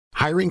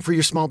Hiring for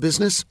your small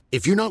business?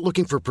 If you're not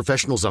looking for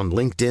professionals on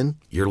LinkedIn,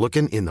 you're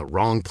looking in the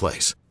wrong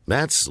place.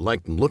 That's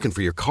like looking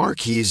for your car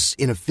keys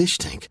in a fish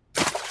tank.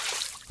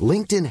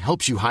 LinkedIn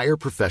helps you hire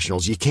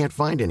professionals you can't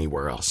find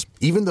anywhere else,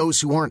 even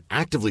those who aren't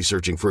actively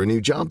searching for a new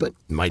job but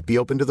might be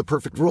open to the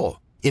perfect role.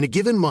 In a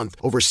given month,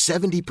 over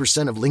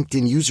 70% of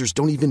LinkedIn users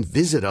don't even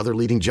visit other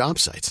leading job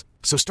sites.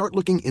 So start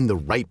looking in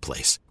the right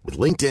place. With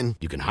LinkedIn,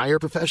 you can hire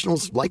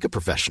professionals like a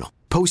professional.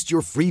 Post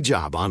your free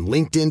job on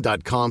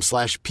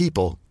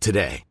linkedin.com/people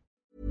today.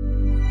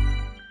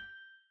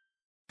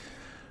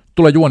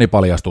 Tulee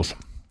juonipaljastus.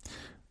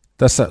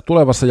 Tässä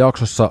tulevassa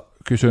jaksossa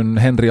kysyn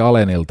Henri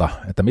Alenilta,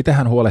 että miten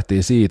hän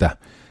huolehtii siitä,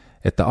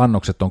 että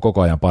annokset on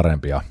koko ajan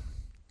parempia.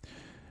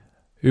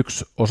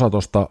 Yksi osa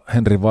tuosta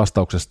Henrin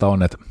vastauksesta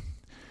on, että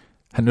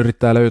hän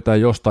yrittää löytää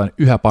jostain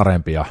yhä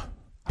parempia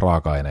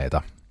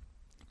raaka-aineita.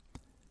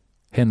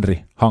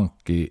 Henri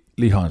hankkii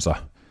lihansa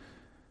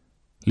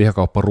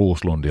lihakauppa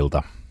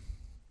Roslundilta.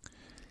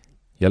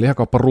 Ja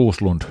lihakauppa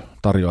Roslund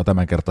tarjoaa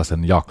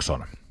tämänkertaisen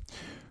jakson.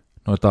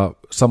 Noita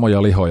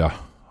samoja lihoja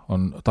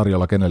on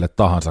tarjolla kenelle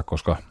tahansa,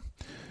 koska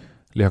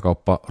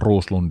lihakauppa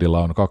Roslundilla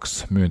on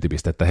 2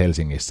 myyntipistettä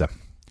Helsingissä,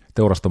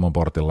 Teurastamon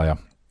portilla ja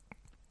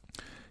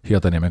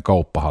Hietaniemen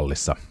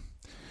kauppahallissa.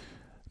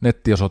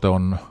 Nettiosoite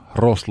on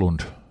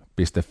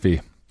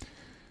roslund.fi.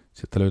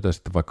 Sitten löytää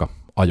sitten vaikka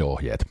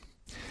ajo-ohjeet.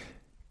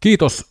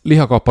 Kiitos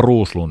lihakauppa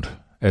Roslund,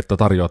 että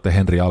tarjoatte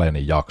Henri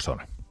Alenin jakson.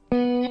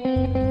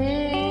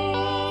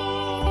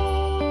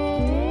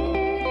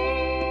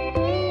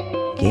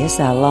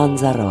 Kesä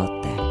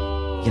Lanzarote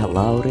ja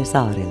Lauri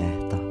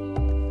Saarilehto.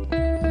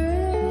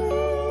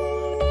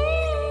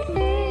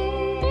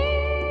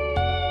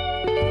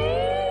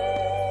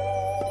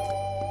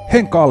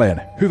 Henkka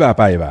Alen, hyvää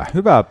päivää.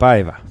 Hyvää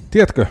päivää.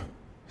 Tiedätkö,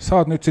 sä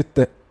oot nyt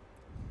sitten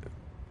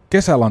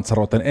Kesä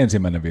Lanzaroten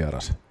ensimmäinen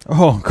vieras.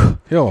 Onko?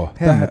 Joo.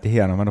 Hemmetin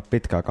hienoa, mä en ole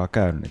pitkään aikaa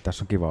käynyt, niin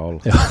tässä on kiva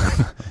olla.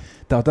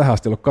 Tää on tähän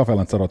asti ollut Cafe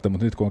Lanzarote,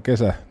 mutta nyt kun on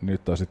kesä, niin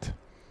nyt on sitten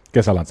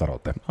Kesä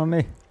Lanzarote. No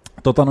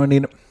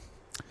niin.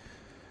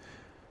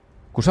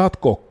 Kun sä oot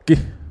kokki,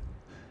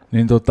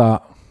 niin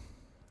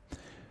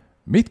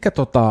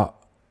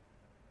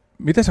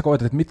miten sä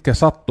koetat, että mitkä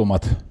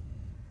sattumat,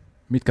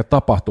 mitkä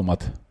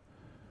tapahtumat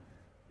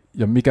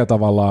ja mikä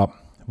tavallaan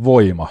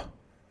voima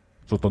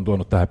sut on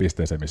tuonut tähän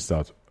pisteeseen, missä sä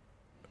oot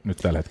nyt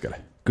tällä hetkellä?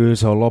 Kyllä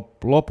se on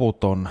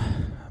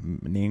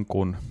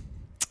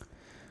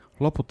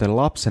loputon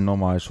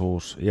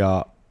lapsenomaisuus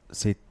ja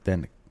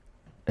sitten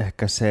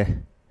ehkä se,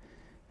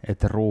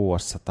 että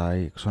ruuassa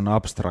tai se on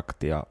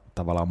abstraktia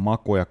tavallaan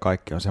maku ja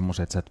kaikki on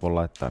semmoiset, että sä et voi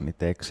laittaa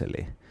niitä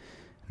Exceliin,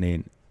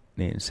 niin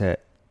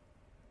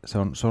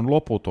se on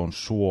loputon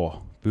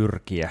suo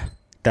pyrkiä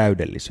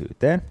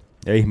täydellisyyteen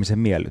ja ihmisen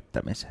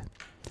miellyttämiseen.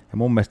 Ja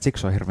mun mielestä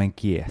siksi on hirveän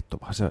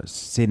kiehtova.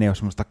 Siinä ei ole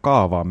semmoista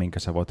kaavaa, minkä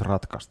sä voit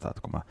ratkaista,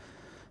 että kun mä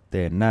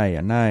teen näin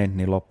ja näin,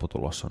 niin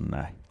lopputulos on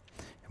näin.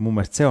 Ja mun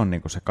mielestä se on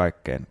niinku se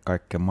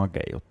kaikkein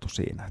makein juttu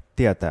siinä. Että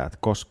tietää, että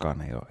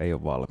koskaan ei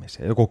ole valmis.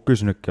 Ja joku on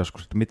kysynytkin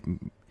joskus, että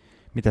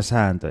mitä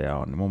sääntöjä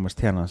on, niin mun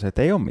mielestä hienoa on se,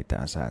 että ei ole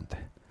mitään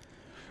sääntöjä.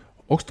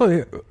 Onko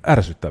toi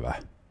ärsyttävää?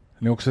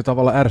 Niin onko se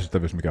tavallaan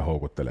ärsyttävyys, mikä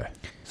houkuttelee?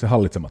 Se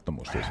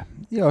hallitsemattomuus siis?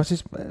 Joo,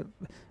 siis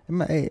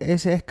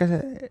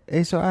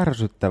ei se ole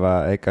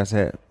ärsyttävää, eikä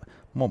se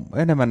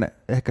enemmän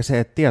ehkä se,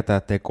 että tietää,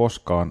 että ei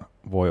koskaan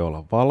voi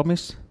olla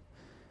valmis,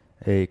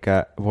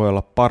 eikä voi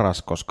olla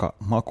paras, koska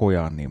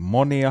makuja on niin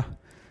monia,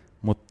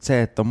 mutta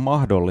se, että on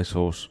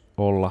mahdollisuus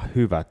olla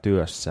hyvä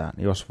työssään,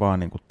 jos vaan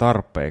niin kuin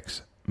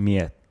tarpeeksi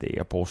miettii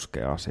ja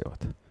puskee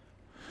asioita.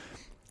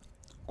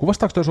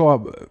 Kuvastaako toi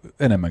sua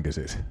enemmänkin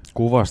siis?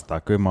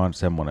 Kuvastaa. Kyllä mä oon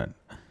semmoinen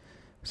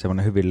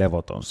hyvin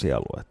levoton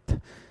sielu,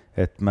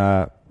 että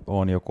mä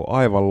oon joku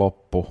aivan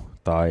loppu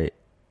tai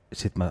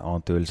sit mä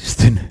oon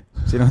tylsistynyt.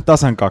 Siinä on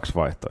tasan 2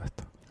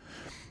 vaihtoehtoa.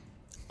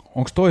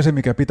 Onko toi se,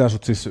 mikä pitää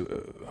sut siis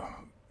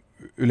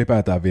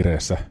ylipäätään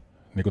vireessä?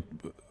 Niin kuin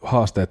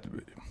haasteet.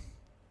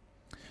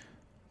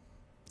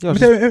 Joo,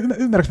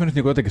 ymmärrätkö mä nyt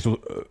niin jotenkin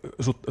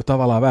sut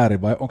tavallaan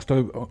väärin vai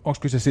onko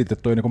kyse siitä,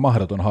 että toi niin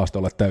mahdoton haaste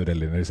olla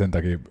täydellinen, niin sen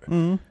takia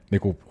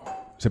niin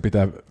se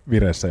pitää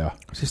vireessä? Ja...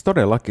 Siis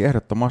todellakin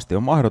ehdottomasti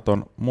on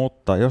mahdoton,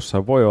 mutta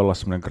jossain voi olla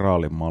semmoinen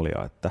graalin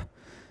malja,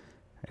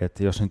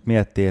 että jos nyt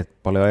miettii, että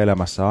paljon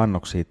elämässä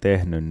annoksia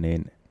tehnyt,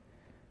 niin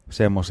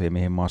semmoisia,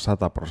 mihin mä oon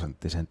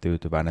 100%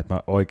 tyytyväinen, että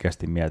mä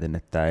oikeasti mietin,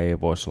 että tämä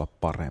ei voisi olla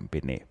parempi,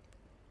 niin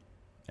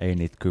ei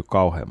niitä kyllä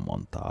kauhean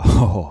montaa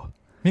ole.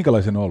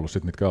 Minkälaisia ne on ollut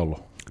sitten, mitkä on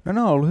ollut? No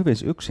ne on ollut hyvin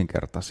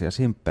yksinkertaisia,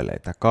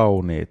 simppeleitä,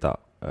 kauniita,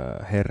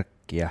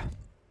 herkkiä,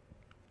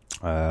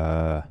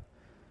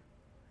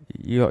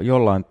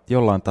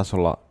 jollain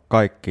tasolla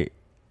kaikki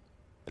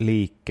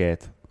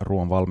liikkeet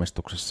ruoan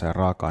valmistuksessa ja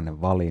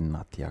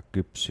raaka-ainevalinnat ja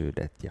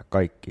kypsyydet ja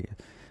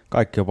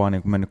kaikki on vaan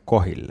niin kuin mennyt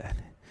kohilleen.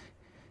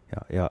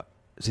 Ja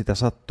sitä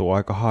sattuu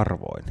aika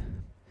harvoin.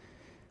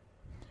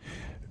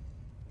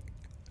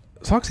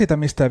 Saako siitä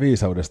mistään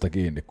viisaudesta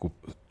kiinni, kun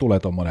tulee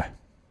tuommoinen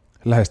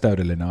lähes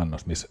täydellinen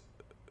annos,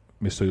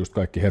 missä on just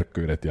kaikki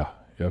herkkyydet ja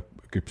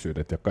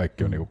kypsyydet ja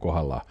kaikki on niin kuin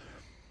kohdallaan?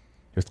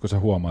 ja sitten kun sä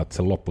huomaat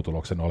sen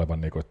lopputuloksen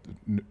olevan, niin kuin, että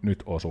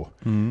nyt osuu,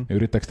 niin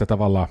yrittääkö sitä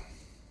tavallaan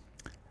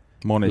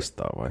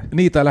monistaa vai?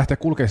 Niitä lähtee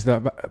kulkemaan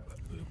sitä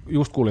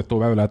just kuljettua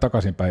väylää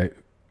takaisinpäin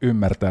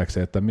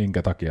ymmärtääkseen, että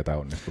minkä takia tämä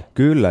onnistuu.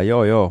 Kyllä,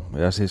 joo.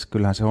 Ja siis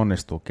kyllähän se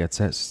onnistuukin,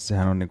 että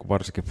sehän on niin kuin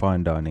varsinkin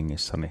fine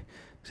diningissa, niin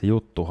se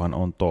juttuhan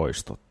on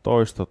toisto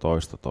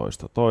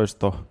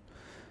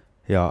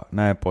ja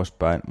näin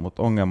poispäin.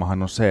 Mutta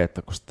ongelmahan on se,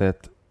 että kun sä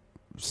teet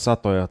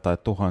satoja tai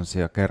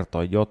tuhansia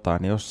kertoa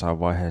jotain, niin jossain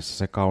vaiheessa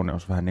se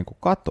kauneus vähän niin kuin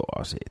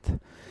katoaa siitä.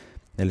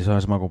 Eli se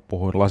on sama kuin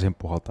puhuin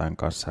lasinpuhaltajan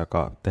kanssa,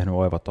 joka on tehnyt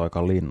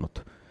Oivatoikan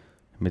linnut,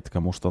 mitkä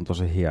musta on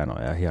tosi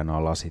hienoja ja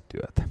hienoa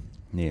lasityötä.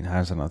 Niin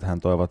hän sanoi, että hän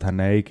toivoo, että hän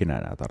ei ikinä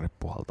enää tarvitse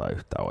puhaltaa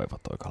yhtään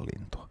Oivatoikan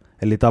lintua.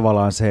 Eli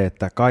tavallaan se,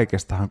 että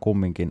kaikestahan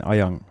kumminkin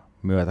ajan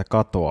myötä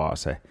katoaa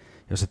se,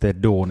 jos sä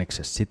teet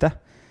duuniksessa sitä,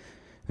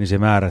 niin se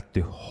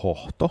määrätty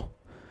hohto,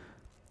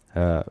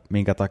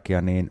 minkä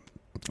takia niin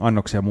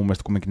annoksia mun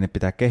mielestä kumminkin ne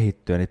pitää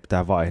kehittyä ja niitä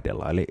pitää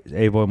vaihdella. Eli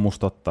ei voi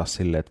musta ottaa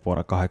silleen, että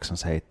vuonna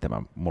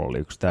 1987 mulla oli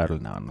yksi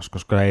täydellinen annos,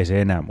 koska ei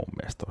se enää mun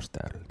mielestä olisi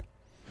täydellinen.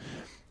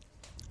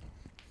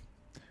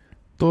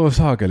 Tuo on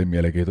saakelin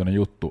mielenkiintoinen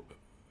juttu,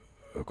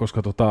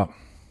 koska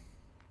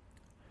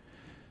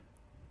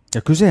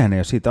ja kysehän ei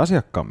ole siitä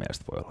asiakkaan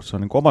mielestä voi olla, se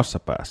on niin kuin omassa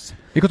päässä.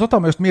 Eikö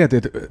mä just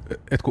mietin,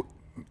 että kun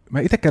mä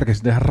itse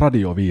kärkesin tehdä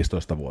radio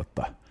 15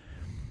 vuotta,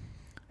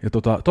 ja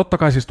totta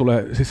kai siis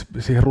tulee, siis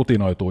siihen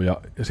rutinoituu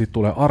ja siitä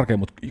tulee arkeen,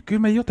 mutta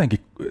kyllä mä jotenkin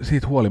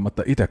siitä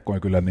huolimatta itse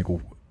koin kyllä, niin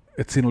kuin,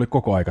 että siinä oli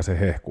koko aika se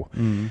hehku.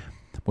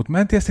 Mutta mä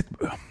en tiedä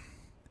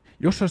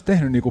jos olisi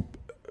tehnyt, niin kuin,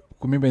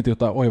 kun mä mietin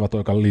jotain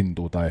Oivatoikan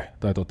lintua tai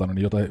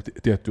niin jotain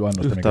tiettyä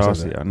annosta. Yhtä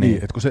asiaa, niin.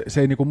 Että kun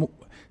se ei niin kuin,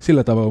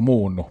 sillä tavoin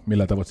muunnu,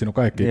 millä tavoin siinä on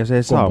kaikki ja se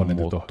ei saa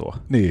muuttua.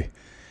 Niin.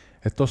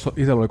 Että tuossa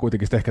itsellä oli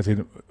kuitenkin ehkä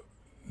siinä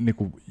niin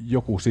kuin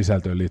joku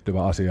sisältöön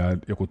liittyvä asia ja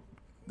joku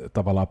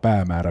tavallaan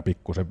päämäärä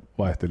pikkusen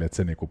vaihteli, että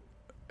se niinku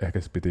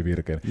ehkä se piti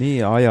virkeänä.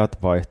 Niin,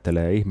 ajat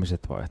vaihtelee,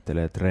 ihmiset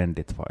vaihtelee,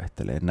 trendit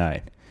vaihtelee,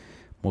 näin.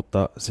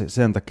 Mutta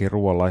sen takia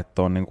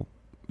ruoanlaitto on niinku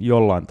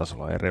jollain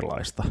tasolla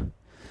erilaista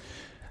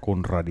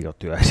kuin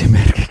radiotyö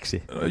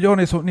esimerkiksi. Joo,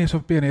 niin se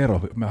on pieni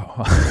ero. Mä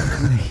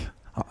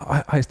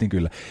haistin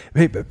kyllä.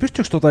 Hei,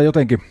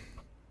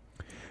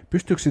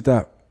 pystyykö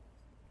sitä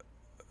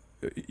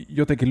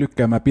jotenkin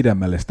lykkäämään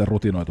pidemmälle sitä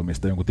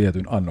rutinoitumista jonkun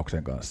tietyn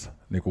annoksen kanssa?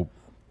 Niin kuin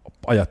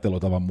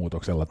ajattelutavan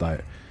muutoksella tai...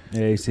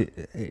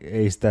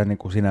 Ei sitä niin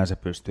kuin sinänsä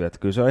pysty. Että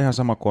kyllä se on ihan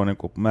sama kuin on niin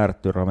kuin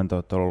määrätty ravinto,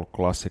 että on ollut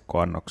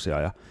klassikkoannoksia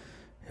ja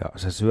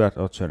sä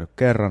oot syönyt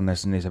kerran,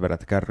 niin sä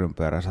vedät kärryn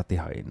pyörään, sä oot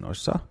ihan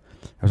innoissaan.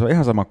 Ja se on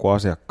ihan sama kuin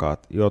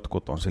asiakkaat,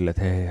 jotkut on silleen,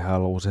 että he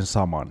haluaa sen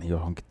saman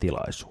johonkin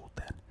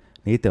tilaisuuteen.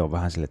 Niin itse on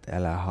vähän silleen, että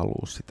älä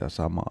halua sitä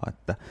samaa.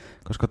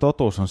 Koska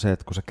totuus on se,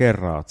 että kun sä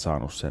kerran oot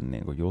saanut sen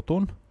niin kuin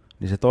jutun,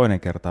 niin se toinen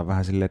kerta on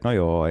vähän silleen, että no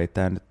joo, ei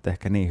tää nyt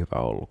ehkä niin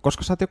hyvä ollut,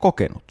 koska sä oot jo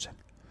kokenut sen.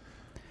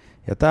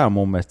 Ja tää on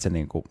mun mielestä se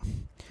niin kuin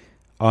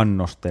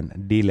annosten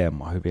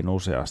dilemma hyvin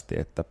useasti,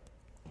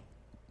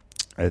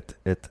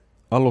 että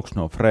aluksi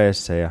ne on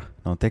freessejä,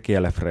 ne on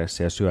tekijälle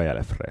freessejä ja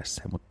syöjälle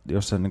freessejä, mutta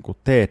jos sä niin kuin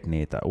teet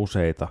niitä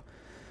useita,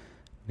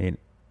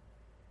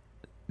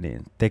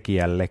 niin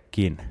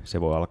tekijällekin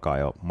se voi alkaa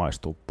jo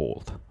maistua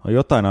puulta. On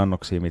jotain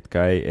annoksia,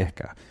 mitkä ei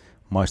ehkä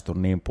maistu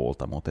niin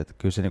puulta, mutta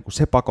kyllä se, niin kuin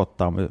se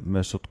pakottaa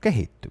myös sut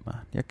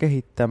kehittymään ja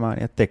kehittämään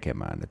ja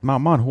tekemään. Et mä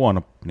oon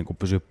huono niin kuin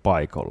pysyä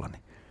paikallani.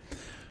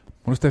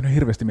 Mun olisi tehnyt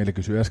hirveästi mieli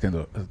kysyä äsken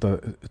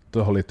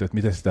tuohon liittyen, että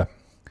miten sitä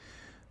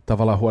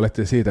tavallaan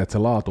huolehtii siitä, että se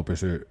laatu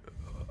pysyy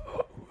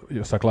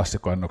jossain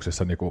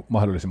klassikkoannoksessa niin kuin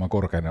mahdollisimman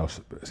korkeana,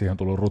 jos siihen on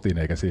tullut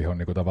rutiini eikä siihen on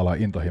niin kuin tavallaan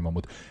intohimo,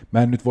 mutta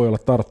mä en nyt voi olla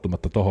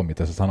tarttumatta tuohon,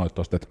 mitä sä sanoit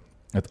tuosta, että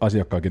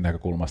asiakkaakin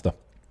näkökulmasta,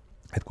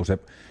 että kun se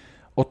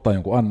ottaa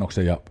jonkun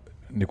annoksen ja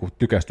niin kuin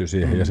tykästyy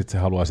siihen ja sitten se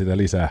haluaa sitä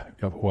lisää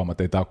ja huomaa,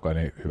 että ei tämä olekaan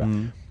niin hyvä.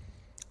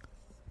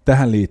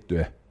 Tähän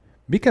liittyen,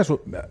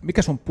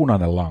 mikä sun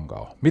punainen lanka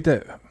on?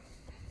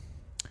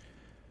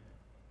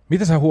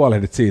 Miten sä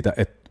huolehdit siitä,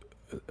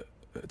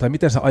 tai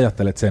miten sä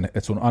ajattelet sen, että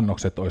sun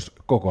annokset olisi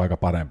koko aika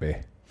parempia?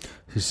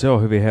 Siis se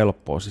on hyvin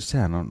helppoa. Siis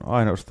sehän on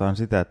ainoastaan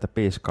sitä, että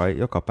piiskaa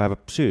joka päivä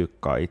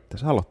psyykkaa itse.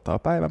 Se aloittaa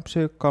päivän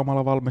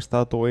psyykkaamalla,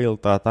 valmistautuu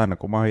iltaa, tai aina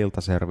kun mä oon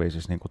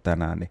iltaserviisissä niin kuin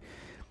tänään,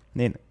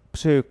 niin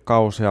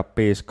psyykkaus ja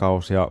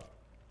piiskaus ja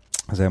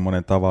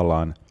semmoinen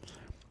tavallaan,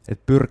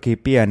 että pyrkii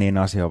pieniin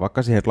asioihin,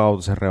 vaikka siihen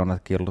lautasen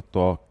reunat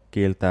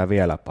kiiltää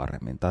vielä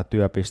paremmin, tai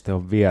työpiste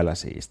on vielä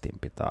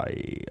siistimpi, tai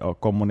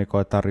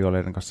kommunikoi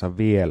tarjoilijoiden kanssa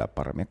vielä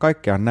paremmin.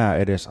 Kaikkiaan nämä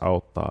edes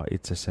auttaa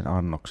itse sen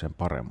annoksen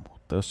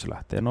paremmuutta. Jos se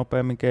lähtee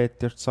nopeammin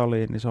keittiöstä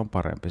saliin, niin se on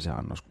parempi se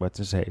annos, kuin että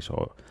se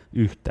seisoo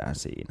yhtään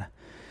siinä.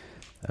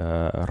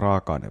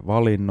 Raaka-aineen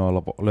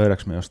valinnoilla,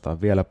 löydätkö me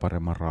jostain vielä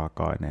paremman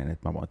raaka-aineen,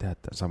 että mä voin tehdä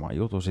tämän saman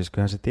jutun. Siis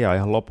kyllähän se tie on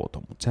ihan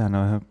loputon, mutta sehän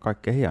on ihan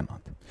kaikkein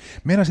hienointa.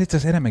 Meidän itse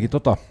asiassa enemmänkin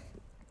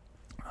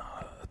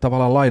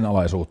tavallaan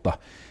lainalaisuutta,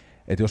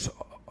 että jos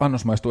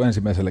annos maistuu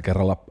ensimmäisellä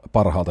kerralla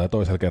parhaalta ja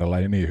toisella kerralla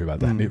ei niin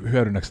hyvältä, niin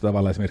hyödynnätkö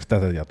tavallaan esimerkiksi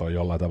tätä tietoa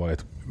jollain tavoin,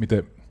 että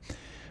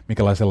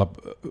minkälaisella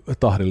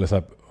tahdilla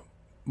sä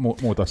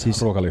muuta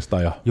siis, ruokalistaa?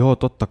 Joo,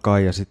 totta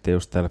kai, ja sitten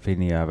just täällä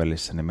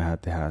Finjäävelissä, niin mehän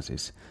tehdään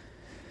siis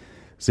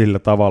sillä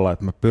tavalla,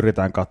 että me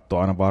pyritään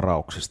katsoa aina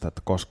varauksista,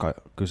 että koska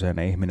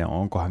kyseinen ihminen on,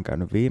 onko hän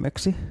käynyt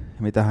viimeksi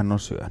ja mitä hän on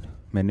syönyt.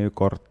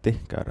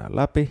 Menykortti käydään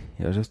läpi,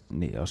 ja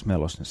jos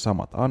meillä olisi ne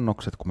samat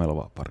annokset, kun meillä on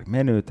vaan pari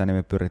menyytä, niin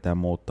me pyritään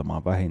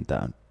muuttamaan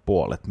vähintään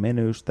puolet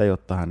menyystä,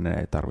 jotta hän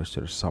ei tarvitse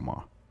syödä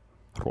samaa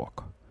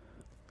ruokaa.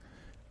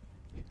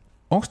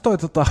 Onko toi,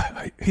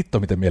 hitto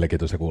miten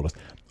mielenkiintoista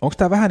kuulostaa, onko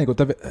tämä vähän niin kuin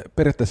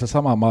periaatteessa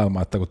sama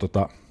maailma, että kun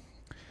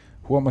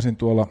huomasin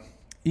tuolla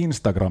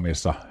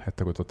Instagramissa,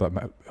 että kun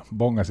mä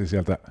bongasin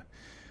sieltä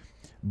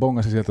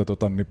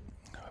niin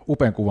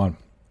upean kuvan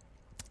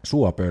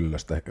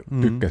suopöllöstä,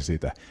 tykkäsin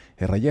siitä.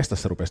 Herra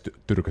jestas, se rupesi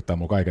tyrkyttää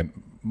mulla kaiken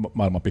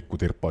maailman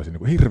pikkutirppoisin,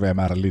 niin hirveä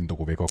määrä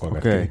lintukuvia koko ajan.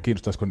 Okay.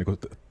 Kiinnostaisiko niin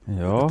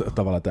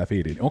tavallaan tämä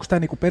feedi? Onko tämä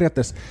niin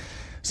periaatteessa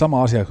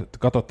sama asia, kun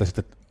katsotte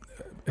sitten,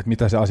 että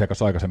mitä se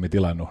asiakas on aikaisemmin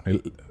tilannut,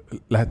 niin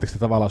lähdettekö te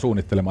tavallaan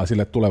suunnittelemaan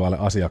sille tulevalle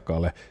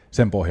asiakkaalle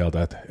sen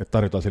pohjalta, että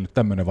tarjotaan sille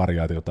tämmöinen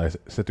variaatio, tai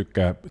se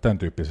tykkää tämän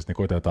tyyppisesti, niin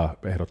koitetaan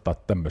ehdottaa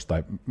tämmöistä,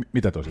 tai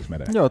mitä toi siis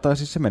menee? Joo, tai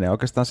siis se menee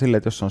oikeastaan silleen,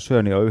 että jos on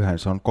syönyt jo yhden,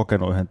 se on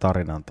kokenut yhden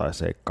tarinan tai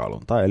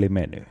seikkailun, tai eli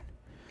menyyn.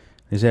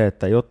 Niin se,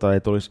 että jotta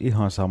ei tulisi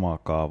ihan samaa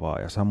kaavaa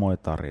ja samoja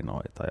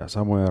tarinoita ja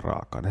samoja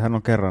raakaa, niin hän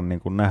on kerran niin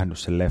kuin nähnyt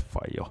sen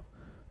leffan jo,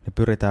 niin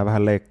pyritään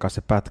vähän leikkaa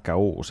se pätkä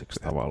uusiksi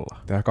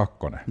tavallaan. Tämä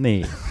kakkonen.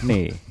 Niin.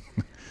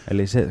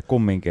 Eli se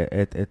kumminkin,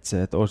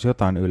 että olisi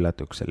jotain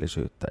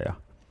yllätyksellisyyttä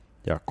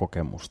ja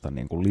kokemusta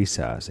niin kuin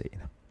lisää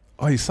siinä.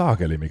 Ai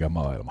saakeli, mikä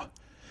maailma.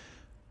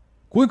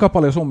 Kuinka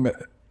paljon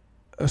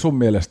sun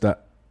mielestä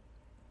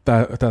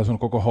tämä sun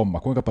koko homma,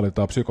 kuinka paljon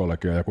tämä on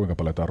psykologia ja kuinka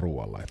paljon tämä on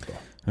ruoanlaittoa?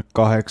 60%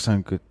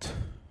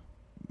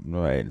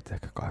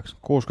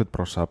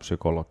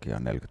 psykologiaa,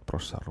 40%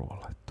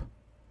 ruoanlaittoa.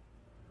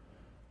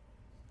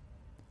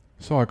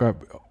 Se on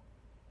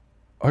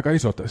aika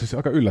isot, siis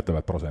aika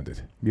yllättävät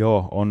prosentit.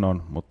 Joo,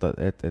 on, mutta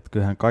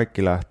kyllähän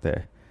kaikki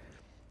lähtee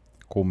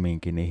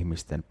kumminkin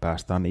ihmisten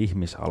päästä, on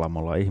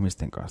ihmisalamolla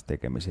ihmisten kanssa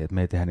tekemisiä, että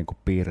me ei tehdä niin kuin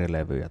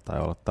piirilevyjä tai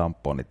olla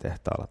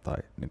tamponitehtaalla tai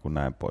niin kuin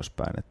näin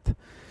poispäin.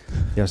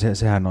 Ja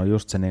sehän on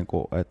just se, niin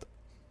kuin, että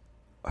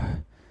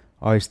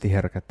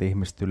aistiherkät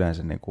ihmiset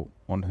yleensä niin kuin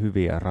on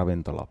hyviä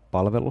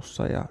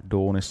ravintolapalvelussa ja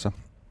duunissa,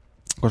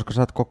 koska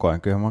sä oot koko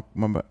ajan, kyllä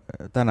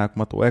tänään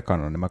kun mä tuun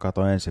ekana, niin mä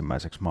katson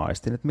ensimmäiseksi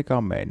maistin, että mikä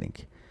on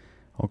meininki.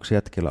 Onko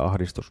jätkillä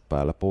ahdistus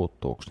päällä,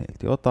 puuttuuko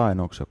niiltä jotain,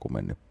 onko joku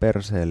mennyt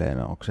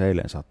perseelleen, onko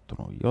eilen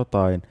sattunut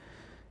jotain,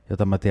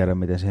 jota mä tiedän,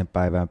 miten siihen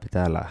päivään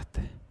pitää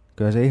lähteä.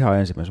 Kyllä se ihan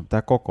ensimmäisenä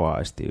pitää koko ajan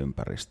aistia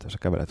ympäristöä. Sä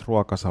kävelet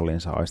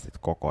ruokasaliin, sä aistit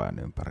koko ajan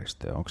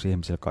ympäristöä. Onko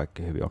ihmisillä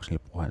kaikki hyvin, onko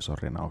niillä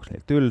puheensorina, onko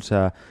niillä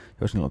tylsää,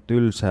 jos niillä on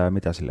tylsää,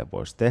 mitä sille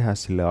voisi tehdä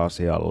sille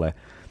asialle.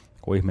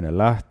 Kun ihminen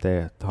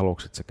lähtee, että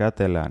haluatko se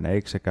kätellään,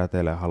 eikö se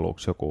kätellä,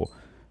 haluatko joku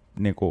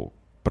niin kuin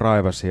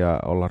privacya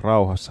olla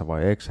rauhassa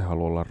vai eikö se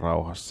halua olla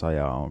rauhassa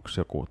ja onko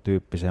joku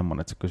tyyppi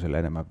semmoinen, että se kyselee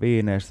enemmän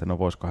viineistä, no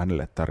voisiko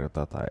hänelle tarjota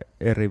jotain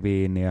eri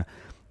viiniä.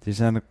 Siis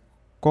sen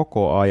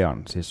koko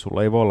ajan, siis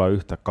sulla ei voi olla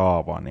yhtä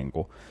kaavaa niin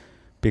kuin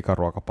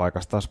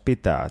pikaruokapaikasta taas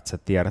pitää, että sä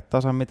tiedät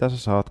tasan mitä sä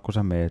saat, kun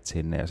sä meet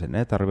sinne ja sen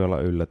ei tarvitse olla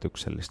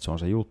yllätyksellistä, se on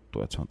se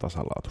juttu, että se on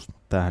tasalaatuista.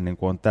 Tämähän niin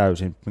kuin on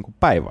täysin niin kuin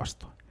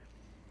päinvastoin.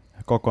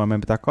 Koko ajan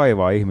meidän pitää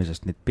kaivaa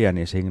ihmisestä niitä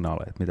pieniä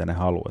signaaleja, mitä ne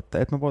haluaa,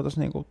 että me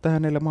voitaisiin niin kuin tehdä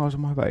niille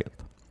mahdollisimman hyvä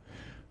ilta.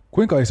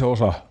 Kuinka iso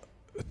osa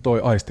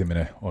toi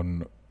aistiminen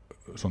on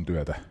sun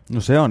työtä?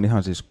 No se on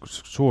ihan siis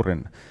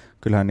suurin.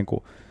 Kyllähän niin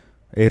kuin,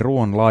 ei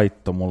ruoan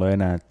laitto mulle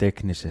enää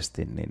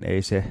teknisesti, niin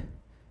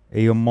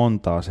ei ole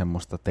montaa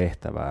semmoista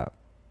tehtävää.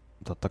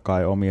 Totta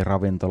kai omia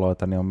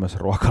ravintoloita niin on myös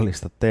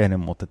ruokalistat tehnyt,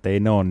 mutta ei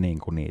ne ole niin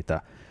kuin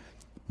niitä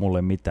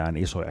mulle mitään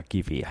isoja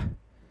kiviä.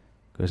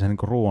 Kyllä se niin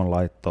kuin ruoan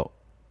laitto,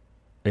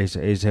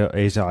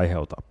 ei se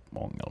aiheuta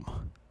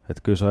ongelmaa.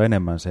 Että kyllä se on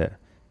enemmän se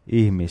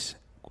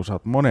kun sä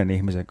oot monen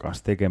ihmisen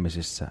kanssa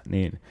tekemisissä,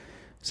 niin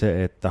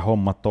se, että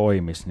homma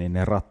toimisi, niin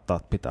ne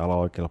rattaat pitää olla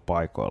oikeilla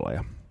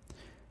paikoilla.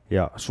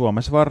 Ja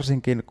Suomessa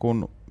varsinkin,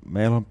 kun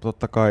meillä on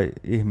totta kai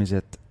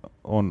ihmiset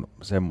on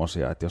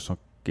semmosia, että jos on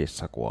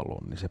kissa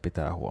kuollut, niin se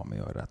pitää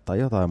huomioida. Tai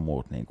jotain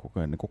muut, niin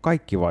kuin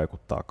kaikki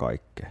vaikuttaa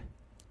kaikkeen.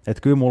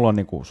 Että kyllä mulla on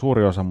niin kuin,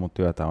 suuri osa mun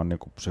työtä on niin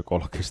kuin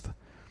psykologista.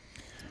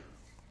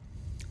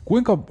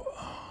 Kuinka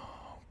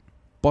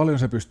paljon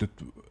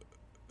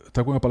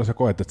sä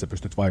koet, että sä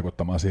pystyt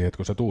vaikuttamaan siihen, että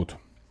kun sä tuut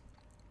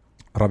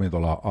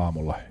ravintolaan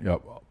aamulla ja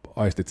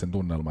aistit sen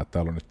tunnelman, että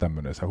täällä on nyt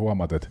tämmöinen, sä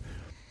huomaat, että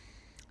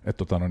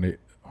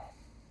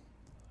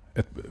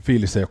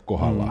fiilis ei ole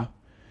kohdallaan,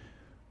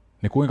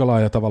 niin kuinka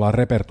laaja tavallaan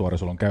repertuaari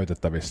sulla on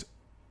käytettävissä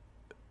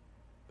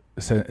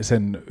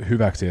sen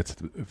hyväksi, että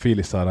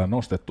fiilis saadaan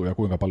nostettua ja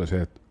kuinka paljon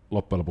se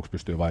loppujen lopuksi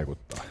pystyy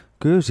vaikuttamaan?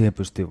 Kyllä siihen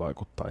pystyy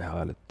vaikuttamaan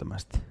ihan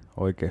älyttömästi,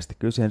 oikeasti.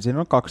 Kyllä siinä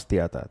on kaksi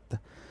tietä, että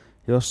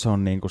jos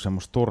on niinku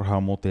semmoista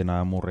turhaa mutinaa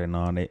ja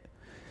murinaa,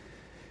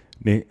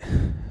 niin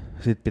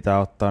sit pitää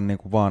ottaa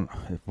niinku vaan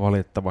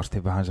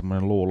valitettavasti vähän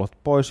semmoinen luulot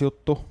pois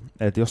juttu.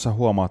 Että jos sä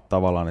huomaat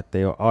tavallaan, että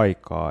ei ole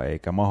aikaa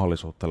eikä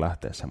mahdollisuutta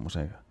lähteä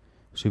semmoiseen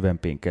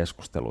syvempiin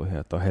keskusteluihin,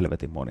 että on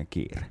helvetin monen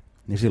kiire.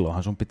 niin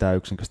silloinhan sun pitää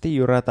yksinkertaisesti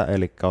jyrätä,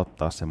 eli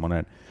ottaa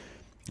semmoinen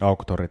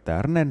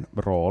auktoritäärinen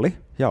rooli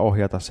ja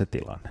ohjata se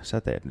tilanne.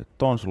 Sä teet nyt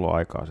ton, sulla on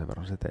aikaa sen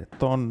verran, sä teet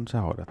ton,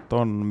 sä hoidat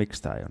ton,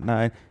 miksi tää ei ole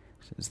näin.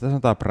 Sitä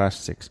sanotaan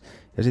prässiksi.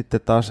 Ja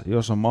sitten taas,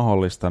 jos on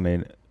mahdollista,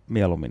 niin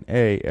mieluummin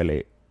ei,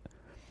 eli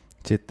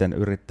sitten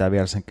yrittää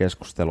viedä sen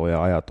keskustelun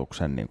ja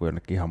ajatuksen niin kuin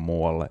jonnekin ihan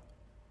muualle,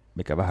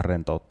 mikä vähän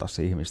rentouttaa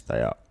ihmistä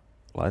ja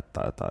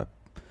laittaa jotain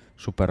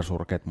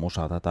supersurkeet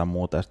musaa tai jotain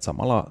muuta. Ja sitten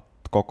samalla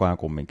koko ajan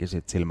kumminkin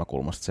sit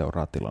silmäkulmasta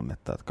seuraa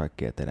tilannetta, että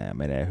kaikki etenee ja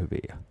menee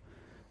hyvin ja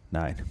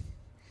näin.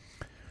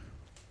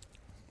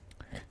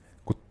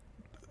 Kun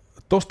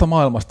tuosta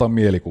maailmasta on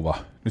mielikuva,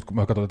 nyt kun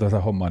mä katson tätä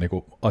hommaa niin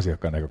kuin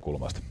asiakkaan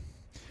näkökulmasta,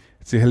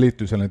 että siihen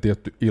liittyy sellainen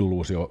tietty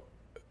illuusio,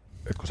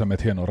 että kun sä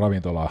menet hienoon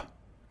ravintolaan,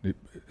 niin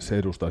se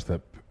edustaa sitä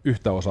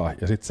yhtä osaa,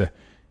 ja sitten se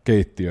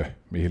keittiö,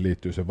 mihin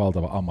liittyy se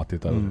valtava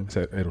ammattitaito,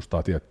 se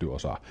edustaa tiettyä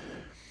osaa.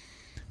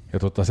 Ja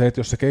se, että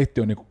jos se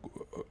keittiö on niin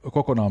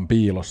kokonaan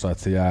piilossa,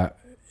 että se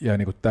jää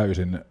niin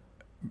täysin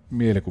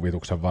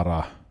mielikuvituksen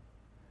varaa,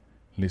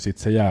 niin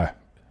sitten se jää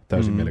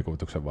täysin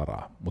mielikuvituksen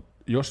varaa. Mutta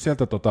jos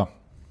sieltä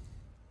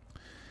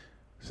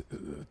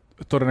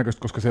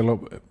todennäköisesti,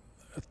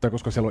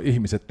 koska siellä on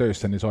ihmiset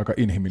töissä, niin se on aika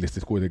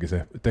inhimillisesti kuitenkin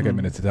se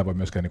tekeminen, että sitä voi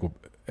myöskään niin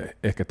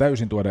ehkä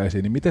täysin tuoda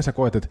esiin. Niin miten sä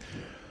koet, että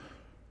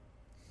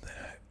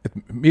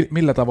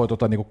millä tavoin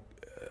niin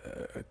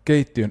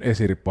keittiön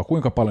esirippua,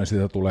 kuinka paljon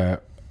sitä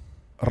tulee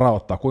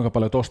raottaa, kuinka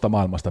paljon tuosta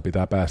maailmasta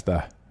pitää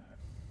päästää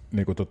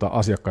niin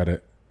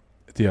asiakkaiden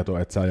tietoa,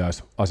 että se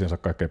ajaisi asiansa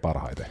kaikkein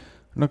parhaiten?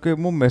 No kyllä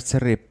mun mielestä se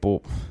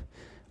riippuu.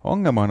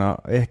 Ongelmana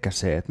ehkä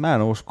se, että mä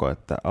en usko,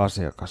 että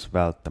asiakas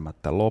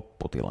välttämättä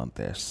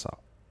lopputilanteessa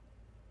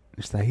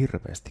niin sitä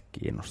hirveästi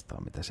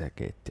kiinnostaa, mitä siellä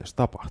keittiössä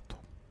tapahtuu.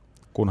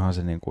 Kunhan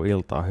se niin kuin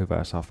iltaa hyvää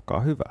ja safkaa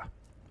hyvää.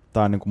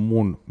 Tämä on niin kuin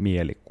mun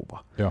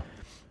mielikuva. Joo.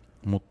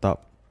 Mutta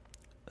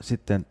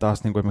sitten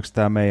taas niin kuin esimerkiksi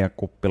tämä meidän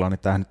kuppila, niin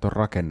tämä nyt on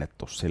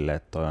rakennettu silleen,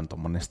 että toi on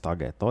tuommoinen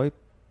stage,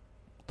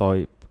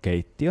 toi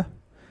keittiö.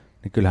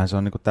 Niin kyllähän se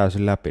on niin kuin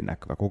täysin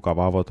läpinäkyvä. Kuka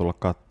vaan voi tulla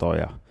katsoa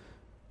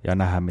ja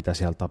nähdä, mitä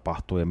siellä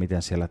tapahtuu ja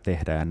miten siellä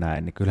tehdään ja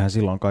näin. Niin kyllähän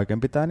silloin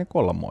kaiken pitää niin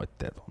olla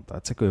moitteetonta.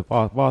 Että se kyllä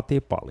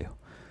vaatii paljon.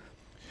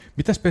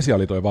 Mitä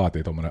spesiaali toi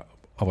vaatii tuommoinen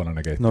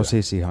avonainen keittiö? No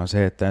siis ihan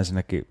se, että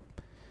ensinnäkin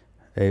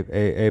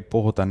ei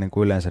puhuta niin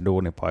kuin yleensä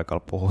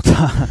duunipaikalla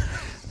puhutaan.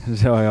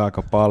 Se on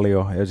aika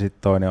paljon. Ja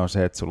sitten toinen on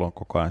se, että sulla on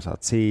koko ajan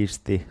saat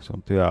siisti,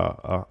 sun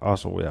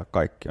työasu ja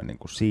kaikki on niin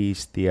kuin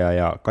siistiä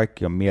ja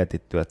kaikki on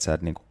mietitty, että sä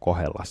et niin kuin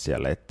kohella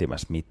siellä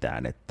etsimässä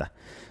mitään, että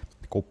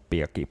kuppi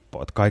ja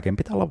kippo, että kaiken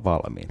pitää olla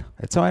valmiina.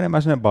 Että se on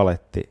enemmän sellainen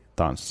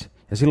balettitanssi.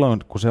 Ja silloin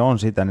kun se on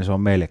sitä, niin se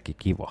on meillekin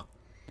kiva.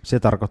 Se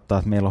tarkoittaa,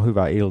 että meillä on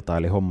hyvä ilta,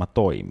 eli homma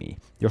toimii.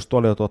 Jos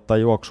tuolla joutuu ottaa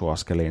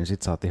juoksuaskeliin, niin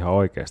sit sä oot ihan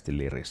oikeasti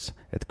lirissä.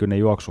 Että kyllä ne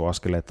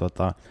juoksuaskeleet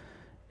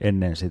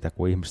ennen sitä,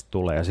 kun ihmiset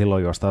tulee, ja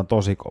silloin juostaan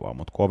tosi kova,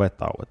 mutta kun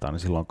ovet auetaan, niin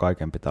silloin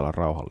kaiken pitää olla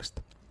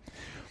rauhallista.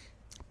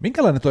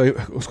 Minkälainen toi,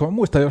 koska mä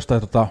muistan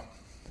jostain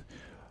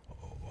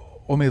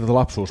omilta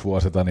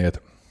lapsuusvuosilta, niin että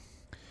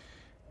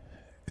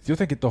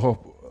jotenkin tuohon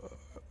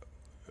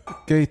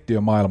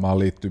keittiömaailmaan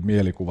liittyy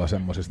mielikuva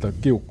semmoisesta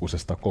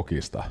kiukkusesta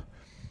kokista.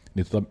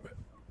 Niin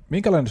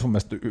minkälainen sun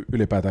mielestä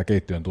ylipäätään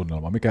keittiön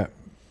tunnelma?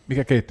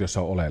 Mikä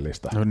keittiössä on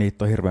oleellista? No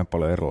niitä on hirveän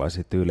paljon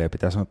erilaisia tyylejä.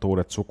 Pitää sanoa, että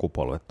uudet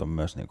sukupolvet on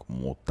myös niin kuin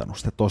muuttanut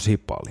sitä tosi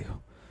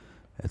paljon.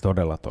 Ja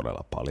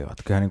todella paljon.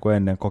 Että kyllähän niin kuin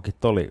ennen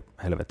kokit oli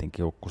helvetin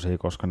kiukkuisia,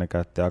 koska ne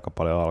käytti aika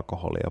paljon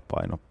alkoholia,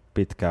 paino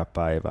pitkää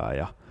päivää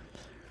ja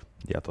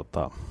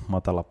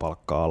matala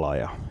palkka-ala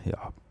ja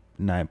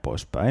näin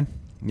poispäin.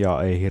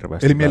 Ja ei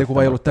hirveästi. Eli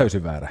mielikuva ei ollut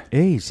täysin väärä?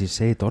 Ei,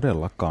 siis ei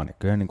todellakaan. Ja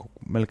kyllä niin kuin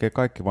melkein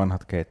kaikki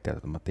vanhat keittiöt,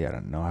 joita mä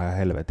tiedän, ne on ihan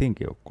helvetin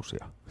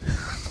kiukkuisia.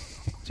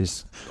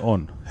 Siis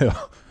on. Joo,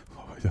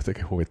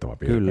 jotenkin huvittava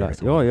piirre.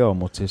 Kyllä, joo,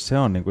 mutta siis se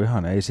on niinku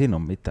ihan, ei siinä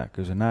ole mitään,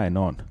 kyllä se näin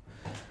on.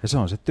 Ja se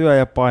on se työ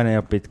ja paine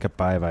ja pitkä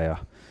päivä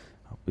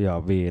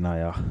ja viina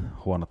ja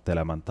huonot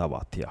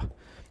elämäntavat.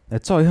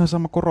 Et se on ihan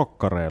sama kuin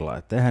rokkareilla,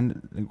 että eihän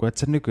niinku, et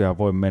se nykyään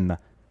voi mennä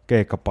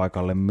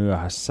keikkapaikalle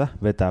myöhässä,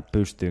 vetää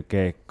pystyyn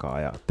keikkaa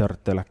ja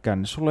törttöillä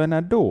kännissä, sulla ei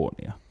enää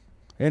duunia.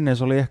 Ennen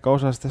se oli ehkä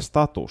osa sitä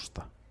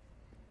statusta.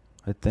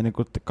 Että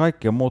niinku,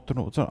 kaikki on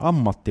muuttunut, se on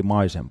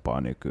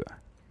ammattimaisempaa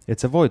nykyään.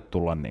 Että sä voit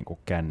tulla niinku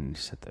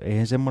kännissä.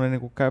 Eihän semmoinen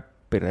niinku käy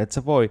että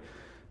sä voi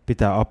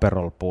pitää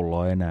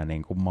Aperol-pulloa enää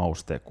niinku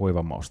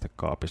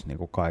kuivamaustekaapissa niin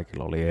kuin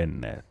kaikilla oli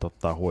ennen, että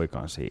ottaa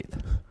huikan siitä.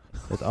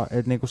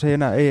 Et niinku se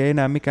ei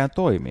enää mikään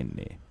toimi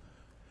niin.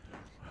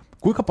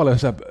 Kuinka paljon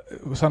sä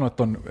sanoit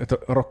että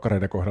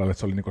rokkareiden kohdalla, että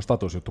se oli niinku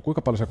statusjuttu,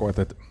 kuinka paljon sä koet,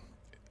 että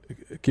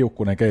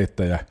kiukkunen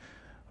keittäjä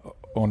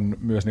on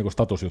myös niinku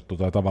statusjuttu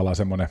tai tavallaan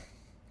semmoinen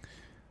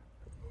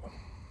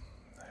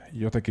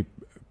jotenkin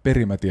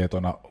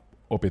perimätietona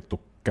opittu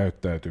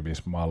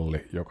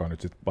käyttäytymismalli, joka on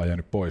nyt sitten vaan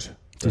jäänyt pois?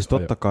 Siis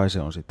totta kai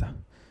se on sitä.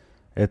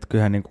 Että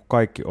kyllähän niin kuin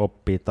kaikki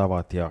oppii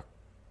tavat ja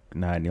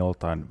näin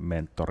joltain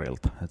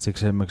mentorilta. Et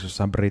siksi esimerkiksi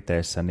jossain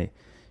Briteissä niin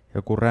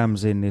joku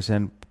Ramsay, niin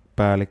sen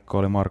päällikkö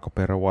oli Marco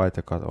Pere White,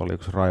 joka oli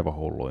yksi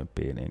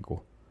raivohulluimpia niin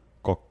kuin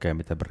kokkeja,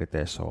 mitä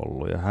Briteissä on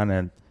ollut. Ja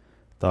hänen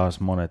taas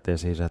monet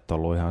esi-isät on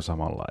ollut ihan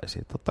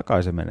samanlaisia. Totta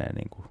kai se menee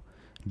niin kuin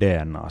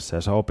DNAssa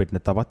ja sä opit ne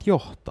tavat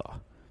johtaa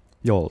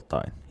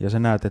joltain. Ja sä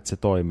näet, että se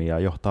toimii ja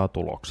johtaa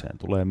tulokseen,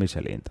 tulee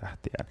Michelin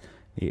tähtiä.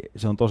 Niin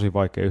se on tosi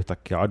vaikea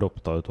yhtäkkiä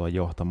adoptoitua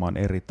johtamaan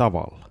eri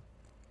tavalla.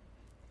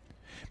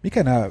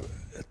 Mikä nämä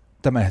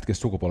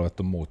tämänhetkiset sukupolvet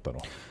on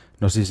muuttanut?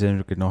 No siis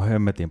ne on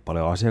hemmetin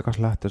paljon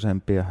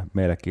asiakaslähtöisempiä.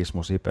 Meillä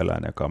Kismo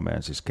Sipeläinen, joka on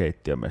meidän siis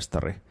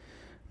keittiömestari,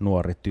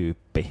 nuori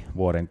tyyppi,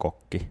 vuoden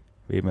kokki.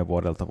 Viime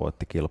vuodelta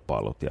voitti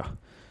kilpailut ja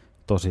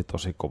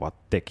tosi kova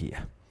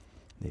tekijä.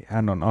 Niin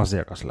hän on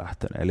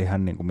asiakaslähtöinen, eli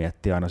hän niin kuin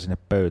miettii aina sinne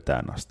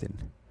pöytään asti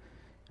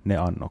ne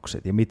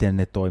annokset ja miten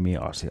ne toimii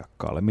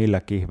asiakkaalle, millä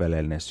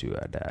kihveleillä ne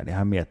syödään. Ja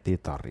hän miettii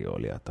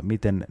tarjoilijoita,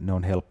 miten ne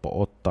on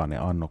helppo ottaa ne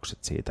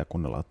annokset siitä,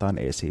 kun ne laitetaan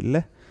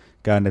esille.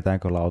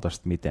 Käännetäänkö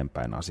lautasta miten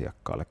päin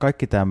asiakkaalle.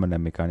 Kaikki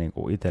tämmöinen, mikä niin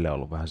kuin itselle on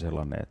ollut vähän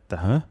sellainen,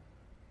 että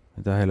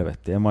mitä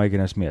helvettiä, en mä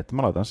ikinä edes miettiä.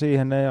 Mä laitan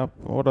siihen ne ja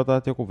odotan,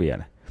 että joku vie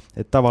ne.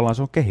 Että tavallaan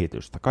se on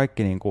kehitystä.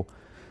 Kaikki niin kuin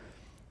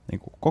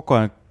koko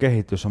ajan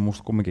kehitys on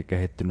musta kumminkin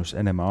kehittynyt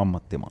enemmän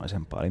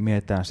ammattimaisempaa. Eli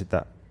mietitään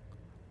sitä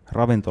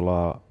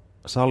ravintolaa,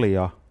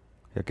 salia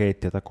ja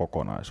keittiötä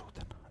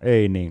kokonaisuutena.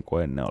 Ei niin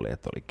kuin ennen oli,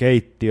 että oli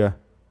keittiö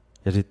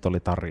ja sitten oli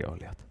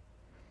tarjoilijat.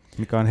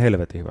 Mikä on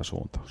helvetin hyvä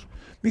suuntaus.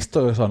 Mistä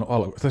toi on saanut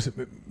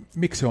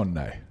miksi on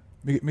näin?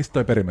 Mistä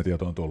toi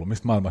perimätieto on tullut?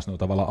 Mistä maailmassa ne on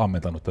tavallaan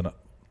ammentanut tänä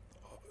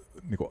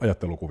niin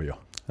ajattelukuvia?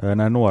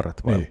 Nämä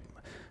nuoret vai? Niin.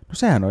 No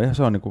sehän on,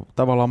 se on niin kuin,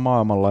 tavallaan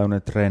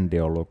maailmanlaajuinen trendi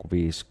ollut joku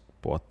 5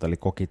 vuotta, eli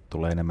kokit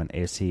tulee enemmän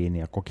esiin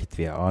ja kokit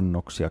vie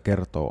annoksia,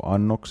 kertoo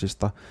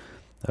annoksista.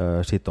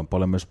 Siitä on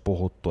paljon myös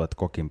puhuttu, että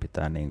kokin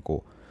pitää niin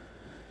kuin,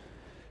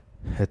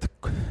 että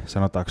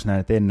sanotaanko näin,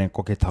 että ennen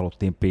kokit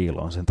haluttiin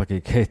piiloon, sen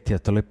takia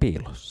keittiöt oli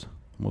piilossa.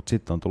 Mutta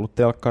sitten on tullut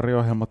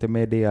telkkariohjelmat ja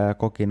media ja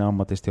kokin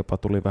ammatista jopa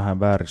tuli vähän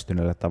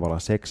vääristyneellä tavalla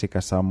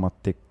seksikäs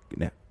ammatti.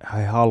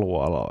 He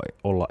haluaa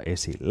olla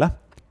esillä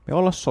ja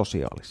olla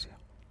sosiaalisia,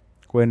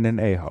 kun ennen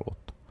ei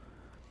haluttu.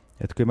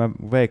 Että kyllä mä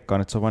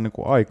veikkaan, että se on vain niin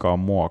kuin aika on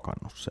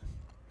muokannut sen.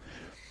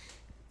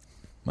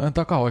 Mä en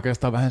takaa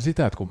oikeastaan vähän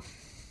sitä, että kun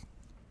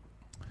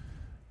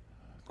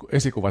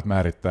esikuvat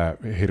määrittää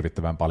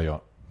hirvittävän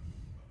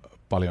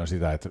paljon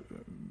sitä, että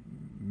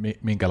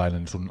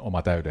minkälainen sun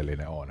oma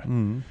täydellinen on.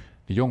 Mm.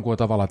 Niin jonkun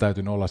tavalla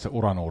täytynyt olla se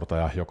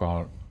uranuurtaja,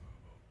 joka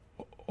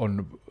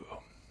on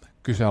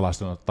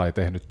kyseenalaistanut tai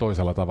tehnyt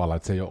toisella tavalla,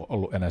 että se ei ole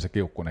ollut enää se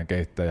kiukkunen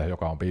keittäjä,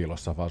 joka on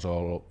piilossa, vaan se on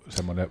ollut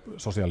semmoinen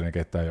sosiaalinen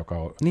keittäjä, joka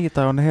on...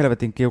 Niitä on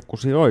helvetin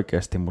kiukkusia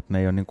oikeasti, mutta ne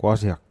ei ole niin kuin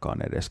asiakkaan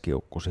edes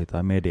kiukkusia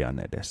tai median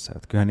edessä.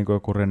 Että kyllähän niin kuin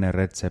joku René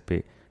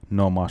Redzepi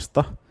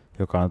Nomasta,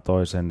 joka on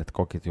toisen, että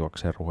kokit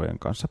juoksee ruhojen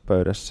kanssa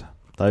pöydässä.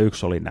 Tai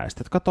yksi oli näistä,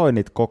 jotka toi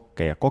niitä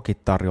kokkeja.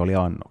 Kokit tarjoili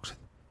annokset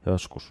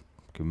joskus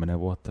 10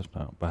 vuotta,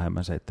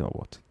 vähemmän 7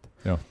 vuotta sitten.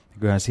 Joo.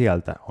 Kyllähän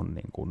sieltä on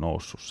niin kuin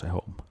noussut se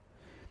homma.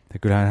 Ja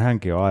kyllähän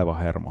hänkin on aivan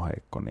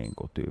hermoheikko niin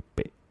kuin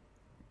tyyppi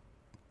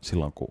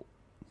silloin, kun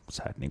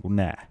sä et niin kuin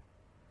näe.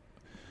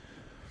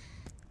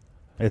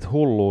 Et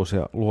hulluus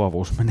ja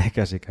luovuus menee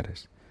käsi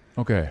kädessä.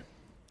 Okei.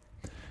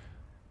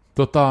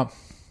 Tuo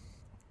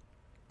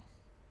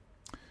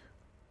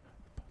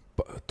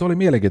oli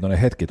mielenkiintoinen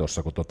hetki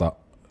tuossa, kun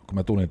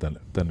mä tulin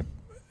tänne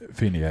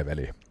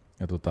Finjeveliin.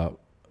 Ja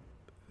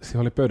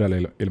siihen oli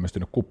pöydälle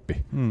ilmestynyt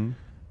kuppi. Mm.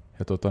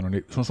 Ja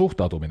niin sun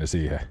suhtautuminen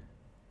siihen,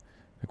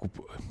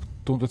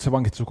 tuntuu, että se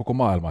vankitsi koko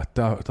maailma,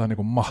 että tämä on niin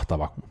kuin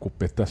mahtava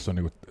kuppi, että tässä on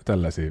niin kuin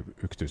tällaisia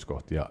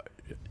yksityiskohtia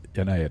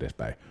ja näin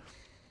edespäin.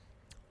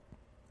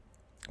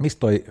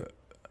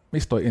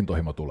 Mistä toi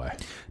intohimo tulee?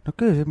 No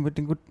kyllä se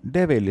niin kuin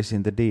devil is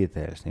in the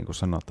details, niin kuin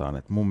sanotaan.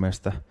 Että mun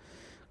mielestä,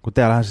 kun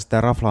täällähän siis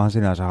tämä raflahan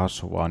sinänsä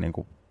hassu vaan, niin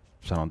kuin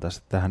sanon tässä,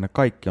 että tämähän ne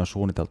kaikki on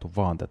suunniteltu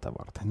vaan tätä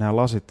varten. Nämä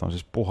lasit on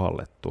siis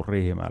puhallettu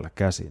Riihimäellä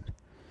käsin.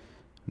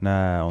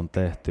 Nämä on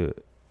tehty,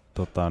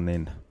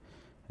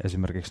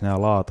 esimerkiksi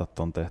nämä laatat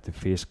on tehty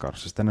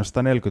Fiskarsista. Tänne on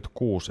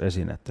 146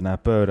 esinettä. Nämä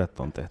pöydät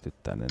on tehty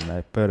tänne.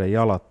 Nämä pöydän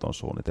jalat on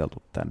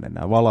suunniteltu tänne.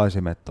 Nämä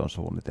valaisimet on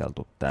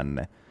suunniteltu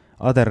tänne.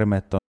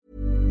 Aterimet on...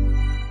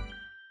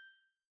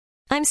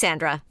 I'm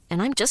Sandra,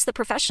 and I'm just the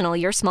professional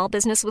your small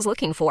business was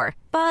looking for.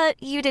 But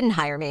you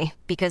didn't hire me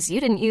because you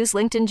didn't use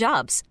LinkedIn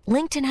Jobs.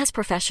 LinkedIn has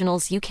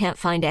professionals you can't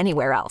find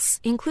anywhere else,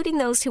 including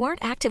those who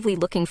aren't actively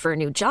looking for a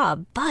new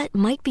job, but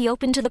might be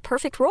open to the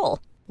perfect role,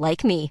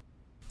 like me.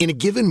 In a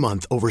given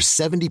month, over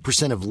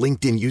 70% of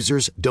LinkedIn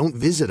users don't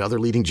visit other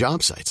leading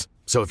job sites.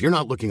 So if you're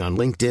not looking on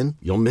LinkedIn,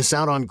 you'll miss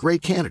out on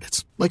great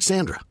candidates like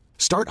Sandra.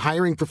 Start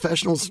hiring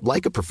professionals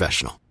like a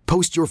professional.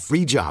 Post your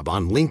free job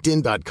on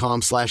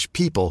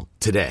linkedin.com/people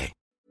today.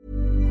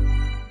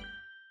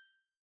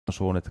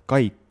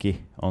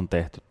 Kaikki on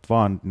tehty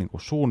vaan niin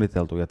kuin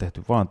suunniteltu ja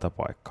tehty vaan tätä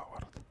paikkaa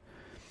varten.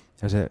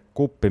 Ja se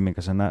kuppi,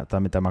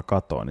 mitä mä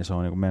katsoin, niin se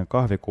on niin kuin meidän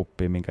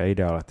kahvikuppi, minkä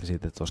idea lähti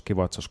siitä, että olisi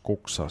kiva, että se olisi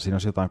kuksaa. Siinä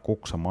olisi jotain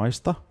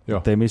kuksamaista,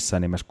 mutta ei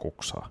missään nimessä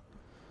kuksaa.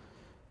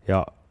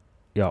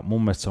 Ja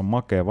mun mielestä se on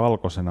makea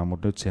valkoisena,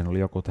 mutta nyt siihen oli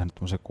joku tehnyt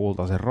tämmöisen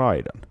kultaisen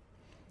raidan.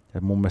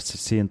 Ja mun mielestä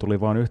siinä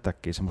tuli vaan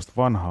yhtäkkiä semmoista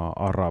vanhaa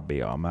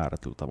arabiaa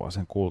määrätyltä vaan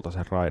sen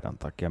kultaisen raidan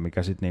takia,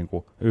 mikä sitten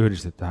niinku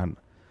yhdistyi tähän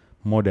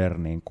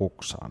moderniin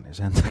kuksaan, niin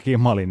sen takia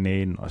mä olin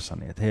niin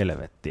innoissani, että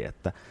helvetti,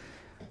 että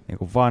niin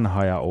kuin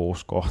vanha ja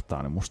uusi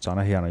kohtaa, niin musta se on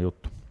aina hieno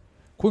juttu.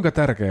 Kuinka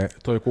tärkeä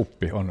toi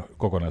kuppi on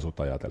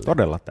kokonaisuutta ajatellen?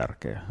 Todella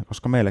tärkeä,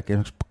 koska meilläkin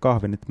esimerkiksi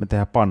kahvi, nyt me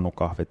tehdään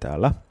pannukahvi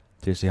täällä,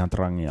 siis ihan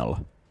trangialla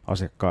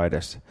asiakkaan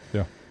edessä.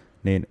 Joo.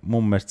 Niin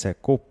mun mielestä se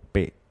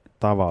kuppi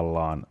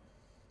tavallaan,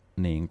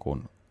 niin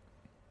kuin,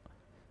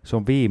 se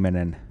on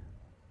viimeinen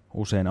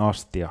usein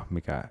astia,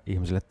 mikä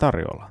ihmisille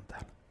tarjoillaan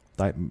täällä.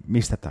 Tai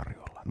mistä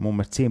tarjoillaan. Mun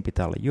mielestä siinä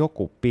pitää olla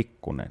joku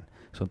pikkunen.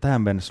 Se on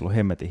tähän mennessä ollut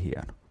hemmetin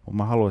hieno. Mutta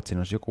mä haluan, että siinä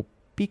olisi joku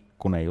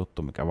pikkunen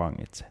juttu, mikä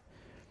vangitsee.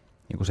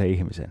 Niin kuin se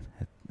ihmisen.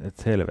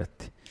 Että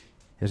helvetti.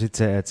 Ja sitten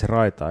se, että se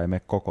raita ei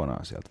mene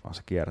kokonaan sieltä, vaan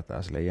se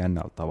kiertää sille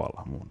jännällä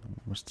tavalla.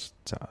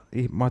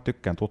 Mä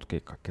tykkään tutkia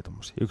kaikkia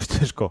tommosia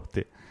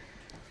yksityiskohtia.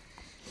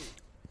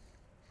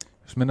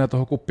 Jos mennään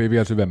tuohon kuppiin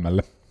vielä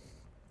syvemmälle.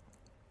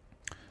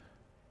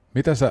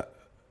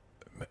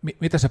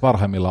 Mitä se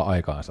parhaimmillaan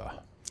aikaan saa?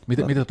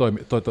 Mitä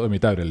toimii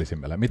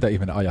täydellisimmällä? Mitä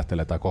ihminen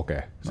ajattelee tai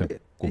kokee sen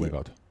kupin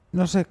kautta?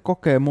 No se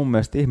kokee mun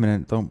mielestä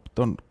ihminen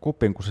ton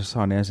kupin, kun se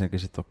saa, niin ensinnäkin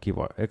sit on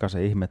kiva. Eka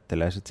se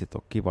ihmettelee, sit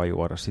on kiva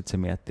juoda, sit se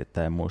miettii,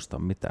 että ei muista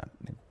mitään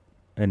niin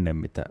ennen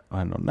mitä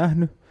hän on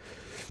nähnyt.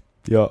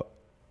 Ja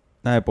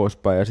näin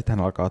poispäin. Ja sitten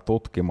hän alkaa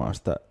tutkimaan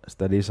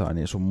sitä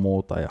designia sun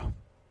muuta ja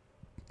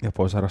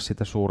voi saada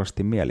siitä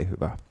suuresti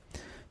mielihyvää.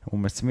 Ja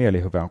mun mielestä se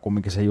mielihyvä on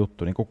kumminkin se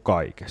juttu niin kuin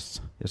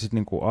kaikessa. Ja sitten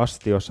niin kuin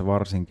astioissa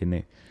varsinkin,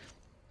 niin,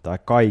 tai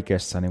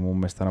kaikessa, niin mun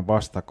mielestä aina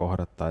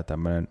vastakohdat tai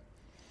tämmöinen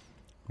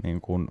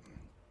niin kuin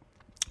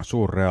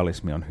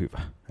suurrealismi on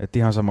hyvä. Et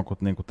ihan sama kuin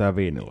niinku tämä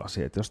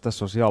viinilasi. Et jos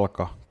tässä olisi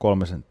jalka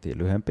 3 senttiä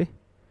lyhempi,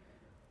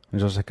 niin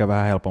se olisi ehkä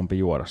vähän helpompi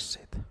juoda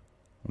siitä.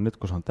 Mut nyt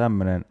kun se on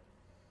tämmöinen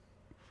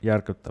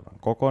järkyttävän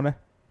kokoinen,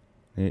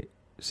 niin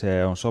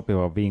se on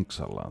sopiva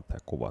vinksallaan tämä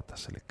kuva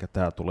tässä. Eli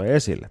tämä tulee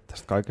esille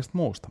tästä kaikesta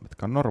muusta,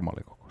 mitkä on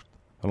normaalikokoista.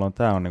 Jolloin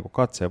tämä on niinku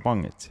katseen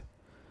vangitsija.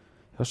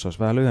 Jos se olisi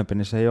vähän lyhempi,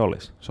 niin se ei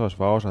olisi. Se olisi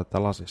vaan osa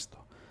tätä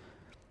lasistoa.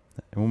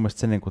 Ja mun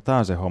mielestä niinku, tämä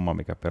on se homma,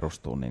 mikä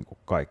perustuu niinku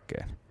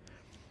kaikkeen.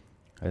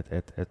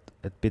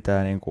 Et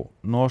pitää niinku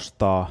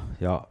nostaa,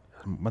 ja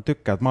mä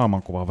tykkään, että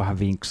maailmankuva on vähän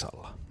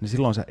vinksalla, niin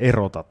silloin sä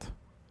erotat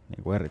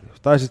niinku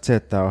erityisesti. Tai sitten se,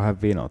 että tää on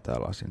vähän vino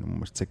täällä asia, niin mun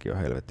mielestä sekin on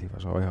helvetin hyvä,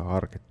 se on ihan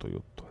harkittu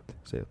juttu, että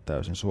se ei ole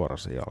täysin suora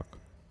se jalka,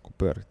 kun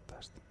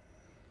pyörittää sitä.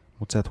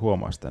 Mutta sä et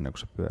huomaa sitä ennen kuin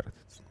sä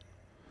pyörität.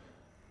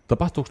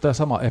 Tapahtuuko tämä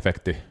sama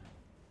efekti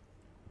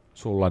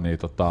sulla niin,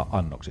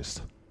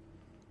 annoksissa?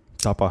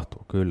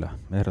 Tapahtuu, kyllä.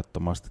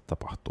 Ehdottomasti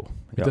tapahtuu.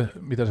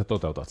 Miten sä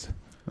toteutat sen?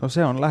 No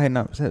se on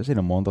lähinnä, siinä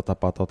on monta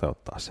tapaa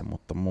toteuttaa se,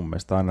 mutta mun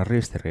mielestä aina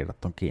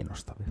ristiriidat on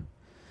kiinnostavia.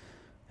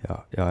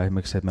 Ja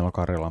esimerkiksi se, että meillä on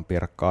Karjalan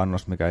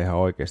piirakka-annos, mikä ihan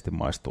oikeasti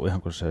maistuu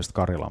ihan kuin se olisi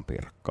Karjalan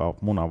piirakkaa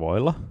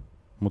munavoilla,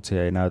 mutta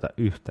se ei näytä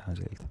yhtään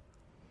siltä.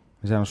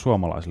 Ja sehän on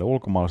suomalaisille.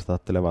 Ulkomaalaiset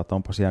ajattelevat, että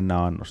onpas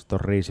jännä annos, että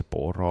on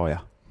riisipuuroa ja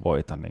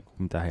voita, niin kuin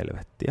mitä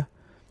helvettiä.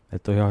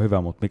 Että on ihan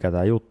hyvä, mutta mikä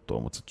tämä juttu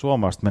on. Mutta sitten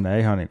suomalaiset menee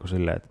ihan niin kuin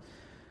silleen, että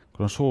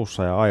kun on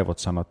suussa ja aivot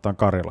sanoo, että tämä on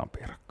Karjalan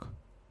piirakka.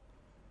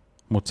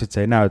 Mutta sitten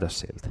se ei näytä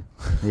siltä.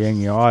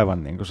 Jengi on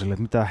aivan niin kuin silleen,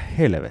 että mitä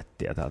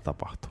helvettiä täällä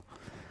tapahtuu.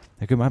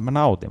 Ja kyllä mä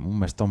nautin. Mun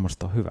mielestä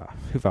tuommoista on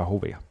hyvä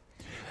huvia.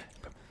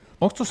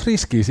 Onko tuossa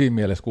riskiä siinä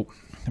mielessä, kun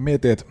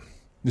mietit, että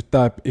nyt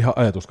tämä ihan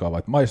ajatuskaava,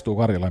 että maistuu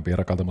Karjalan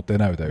piirakalta, mutta ei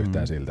näytä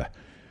yhtään siltä.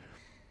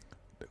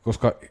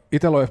 Koska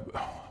itsellä on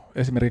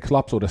esimerkiksi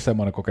lapsuudessa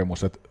semmoinen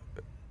kokemus, että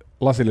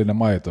lasillinen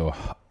maito,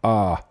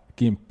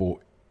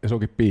 kimppu ja se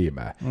onkin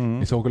piimää.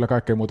 Niin se on kyllä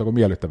kaikkea muuta kuin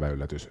miellyttävä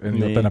yllätys.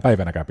 En ole tänä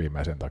päivänäkään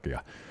piimää sen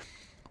takia.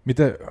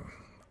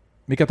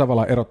 Mikä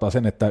tavalla erottaa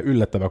sen, että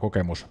yllättävä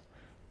kokemus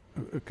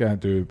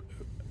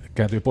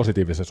kääntyy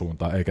positiiviseen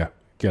suuntaan eikä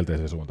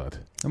kielteiseen suuntaan?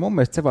 No mun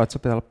mielestä se vaan, että se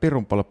pitää olla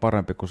pirun paljon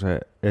parempi kuin se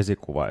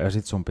esikuva, ja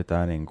sit sun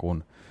pitää niin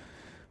kuin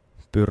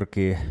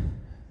pyrkiä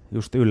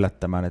just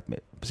yllättämään. Et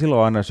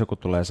silloin aina, jos joku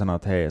tulee sanoa,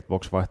 että hei, et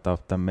voiko vaihtaa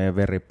tämän meidän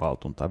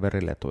veripaltun tai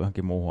veriletun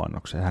johonkin muuhun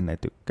annokseen, hän ei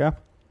tykkää,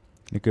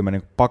 niin kyllä mä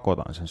niin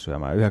pakotan sen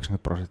syömään 90%,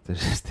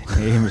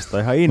 niin ihmiset on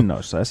ihan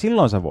innoissaan, ja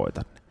silloin sä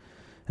voitat.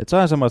 Et se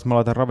on sama, että mä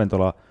laitan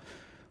ravintola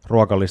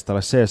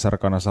ruokalistalle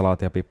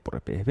Caesar-kanasalaat ja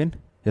pippuripihvin,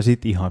 ja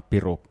sit ihan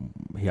piru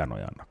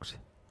hienoja annoksia.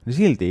 Niin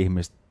silti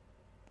ihmiset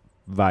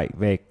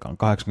veikkaan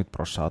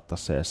 80% ottaa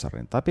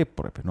Caesarin tai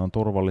pippuripihvin. Ne on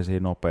turvallisia,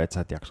 nopeat,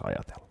 sä et jaksa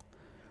ajatella.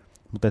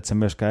 Mutta et sä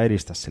myöskään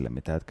edistä sille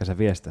mitään, etkä sä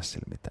viestä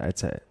sille mitään,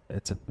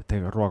 et sä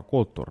tee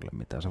ruokakulttuurille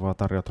mitään, sä vaan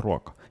tarjoat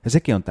ruokaa. Ja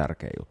sekin on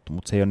tärkeä juttu,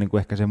 mutta se ei ole niinku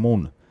ehkä se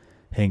mun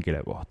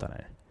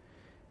henkilökohtainen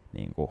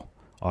niinku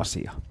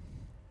asia.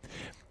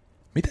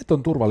 Miten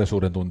tuon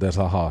turvallisuuden tunteen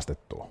saa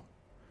haastettua?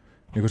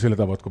 Niin kuin sillä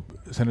tavoin, kun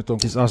se nyt on...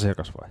 Siis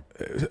asiakas vai?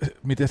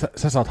 Miten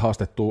sä saat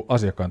haastettua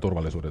asiakkaan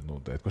turvallisuuden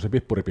tunteet, kun se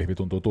pippuripihvi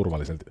tuntuu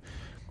turvalliselta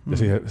ja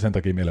siihen sen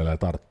takia mielellään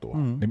tarttuu.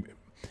 Niin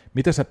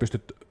miten sä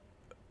pystyt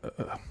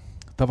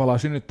tavallaan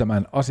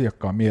synnyttämään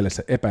asiakkaan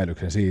mielessä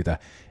epäilyksen siitä,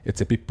 että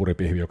se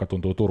pippuripihvi, joka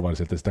tuntuu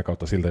turvalliselta sitä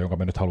kautta siltä, jonka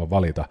mä nyt haluan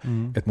valita,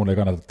 että mun ei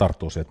kannata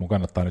tarttua siihen, että mun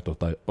kannattaa nyt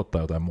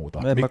ottaa jotain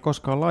muuta. En mä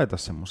koskaan laita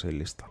semmoisia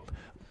listalle.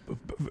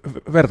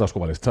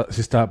 Vertauskuvallista,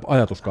 siis tämä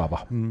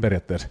ajatuskaava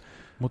periaatteessa.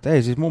 Mutta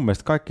ei siis mun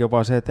mielestä kaikki on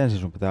vaan se, että ensin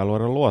sun pitää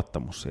luoda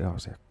luottamus siihen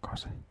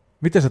asiakkaaseen.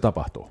 Miten se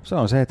tapahtuu? Se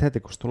on se, että heti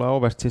kun se tulee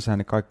ovesta sisään,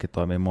 niin kaikki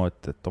toimii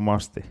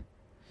moitteettomasti.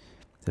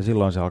 Ja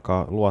silloin se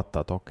alkaa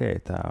luottaa, että okei,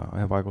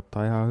 tämä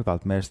vaikuttaa ihan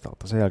hyvältä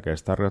mestalta. Sen jälkeen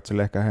sä tarjot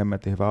sille ehkä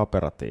hemmetin hyvä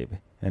operatiivi,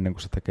 ennen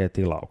kuin se tekee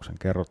tilauksen.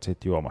 Kerrot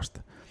siitä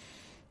juomasta.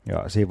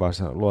 Ja siinä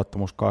vaiheessa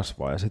luottamus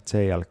kasvaa. Ja sitten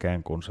sen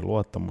jälkeen, kun se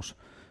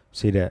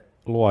luottamusside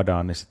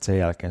luodaan, niin sitten sen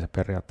jälkeen sä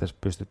periaatteessa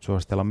pystyt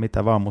suositella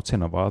mitä vaan, mutta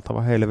siinä on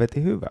valtava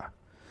helvetin hyvää.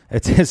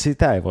 Että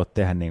sitä ei voi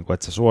tehdä niin kuin,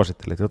 että sä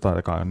suosittelet jotain,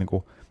 joka on niin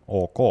kuin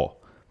ok,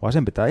 vaan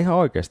sen pitää ihan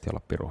oikeasti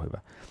olla pirun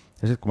hyvä.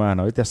 Ja sitten kun mä en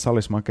ole itse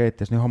salismaan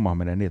keittiössä, niin homma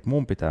menee niin, että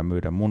mun pitää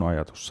myydä mun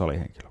ajatus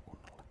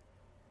salihenkilökunnalle.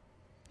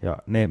 Ja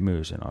ne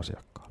myy sen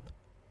asiakkaalle.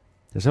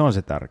 Ja se on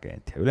se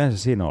tärkeintä. Ja yleensä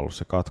siinä on ollut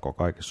se katko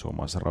kaikissa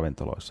suomalaisissa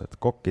ravintoloissa, että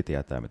kokki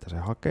tietää, mitä se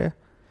hakee,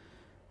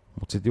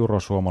 mutta sitten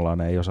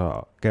juurosuomalainen ei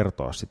osaa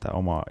kertoa sitä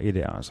omaa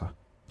ideaansa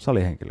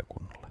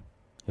salihenkilökunnalle,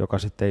 joka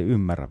sitten ei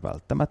ymmärrä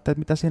välttämättä, että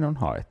mitä siinä on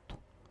haettu.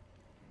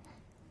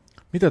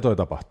 Miten toi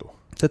tapahtuu?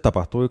 Se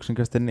tapahtuu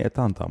yksinkertaisesti niin,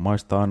 että antaa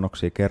maistaa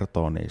annoksia,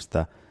 kertoo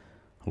niistä,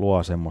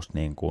 luo semmoista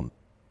niin kuin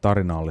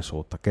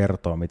tarinallisuutta,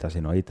 kertoo mitä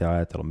siinä on itse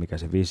ajatellut, mikä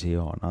se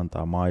visio on,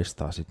 antaa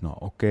maistaa, sitten no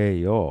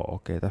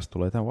okei, tästä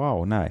tulee tämä,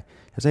 vau, näin.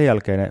 Ja sen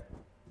jälkeen ne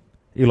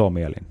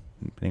ilomielin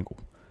niin kuin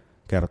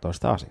kertoo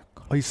sitä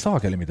asiakkaalle. Ai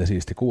saakeli, mitä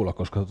siisti kuulla,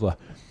 koska toi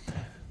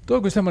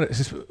on kyllä semmoinen,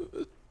 siis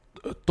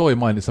toi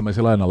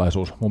mainitsemasi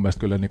lainalaisuus mun mielestä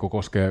kyllä niin kuin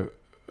koskee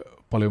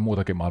paljon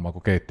muutakin maailmaa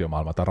kuin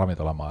keittiömaailmaa tai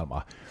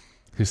ravintolamaailmaa.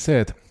 Siis se,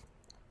 että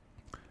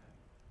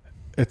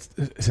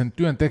sen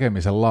työn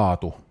tekemisen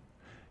laatu,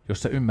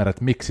 jos sä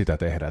ymmärrät, miksi sitä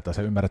tehdään, tai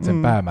sä ymmärrät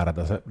sen päämäärän,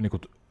 tai sä niin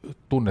kuin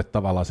tunnet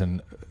tavallaan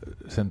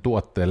sen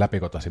tuotteen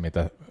läpikotasi,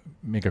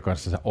 minkä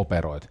kanssa sä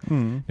operoit,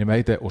 niin mä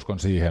itse uskon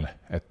siihen,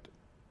 että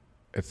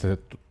se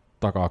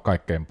takaa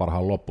kaikkein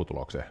parhaan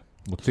lopputuloksen.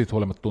 Mutta siitä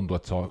huolimatta tuntuu,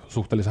 että se on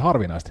suhteellisen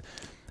harvinaista.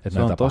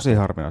 Se on tosi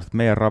harvinaista.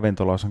 Meidän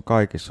ravintoloissa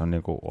kaikissa on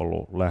niinku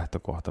ollut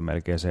lähtökohta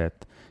melkein se,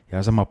 että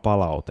ihan sama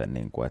palaute,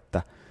 niinku,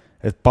 että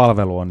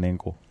palvelu on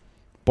niinku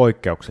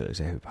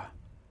poikkeuksellisen hyvä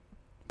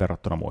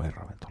verrattuna muihin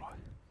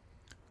ravintoloihin.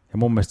 Ja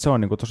mun mielestä se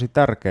on niinku tosi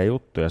tärkeä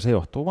juttu, ja se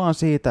johtuu vaan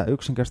siitä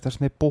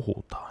yksinkertaisesti, että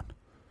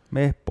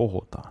me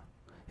puhutaan.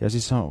 Ja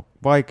siis se on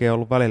vaikea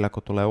ollut välillä,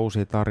 kun tulee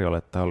uusia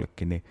tarjolle tai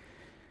jollekin, niin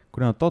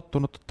kun ne on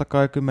tottunut totta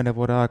kai 10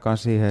 vuoden aikaan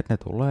siihen, että ne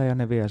tulee ja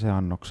ne vie se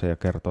annoksen ja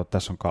kertoo, että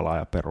tässä on kalaa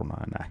ja perunaa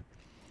ja näin.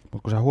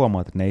 Mutta kun sä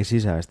huomaat, että ne ei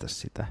sisäistä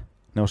sitä,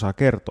 ne osaa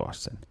kertoa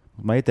sen.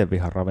 Mutta mä itse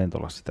vihaan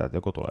ravintolassa sitä, että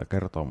joku tulee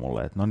kertoa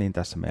mulle, että no niin,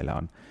 tässä meillä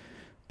on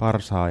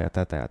parsaa ja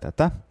tätä ja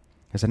tätä.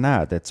 Ja sä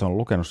näet, että se on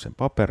lukenut sen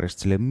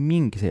paperista,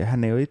 sille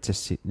hän ei ole itse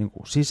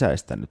niinku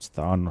sisäistänyt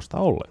sitä annosta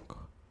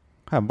ollenkaan.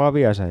 Hän vaan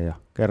vie sen ja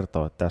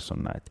kertoo, että tässä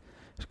on näitä.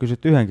 Jos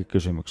kysyt yhdenkin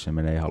kysymyksen,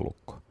 menee ihan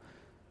lukkoon.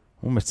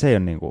 Mun mielestä se ei ole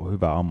niin kuin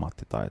hyvä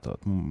ammattitaito.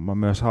 Mä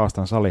myös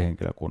haastan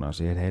salihenkilökunnan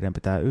siihen, että heidän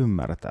pitää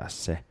ymmärtää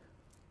se,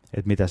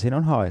 että mitä siinä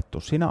on haettu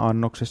siinä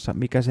annoksessa,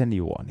 mikä sen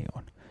juoni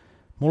on.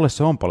 Mulle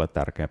se on paljon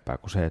tärkeämpää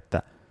kuin se,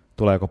 että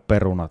tuleeko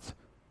perunat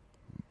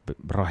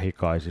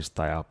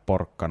rahikaisista ja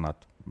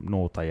porkkanat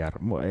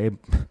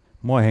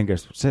mua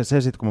henkilöstä.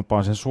 Se sitten kun mä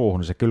paan sen suuhun,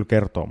 niin se kyllä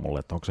kertoo mulle,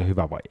 että onko se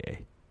hyvä vai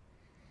ei.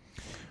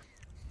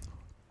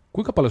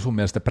 Kuinka paljon sun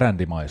mielestä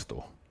brändi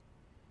maistuu?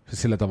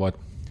 Siis sillä tavoin,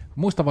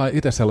 muistan vain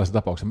itse sellaisen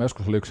tapauksen. Mä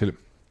joskus oli yksi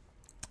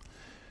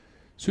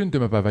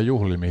syntymäpäivän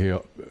juhli, mihin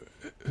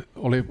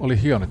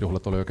oli hienot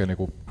juhlat, oli oikein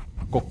niinku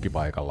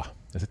kokkipaikalla.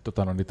 Ja sitten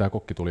niin tämä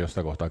kokki tuli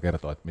jossain kohtaa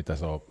kertoa, että mitä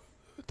se on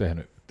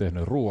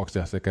tehnyt ruuaksi.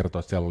 Ja se kertoi,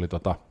 että siellä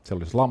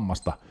oli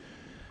lammasta,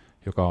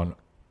 joka on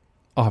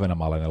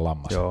ahvenanmaalainen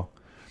lammas. Joo.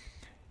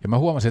 Ja mä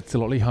huomasin, että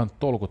sillä oli ihan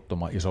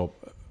tolkuttoman iso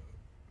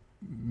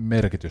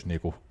merkitys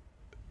niinku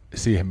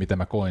siihen, mitä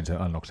mä koin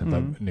sen annoksen.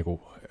 Tai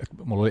niinku, että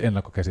mulla oli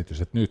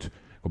ennakkokäsitys, että nyt,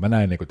 kun mä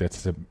näin niinku,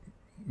 se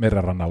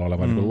merenrannalla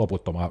oleva niinku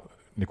loputtoma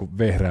niinku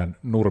vehreän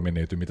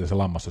nurminiity, mitä se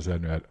lammas on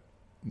syönyt, ja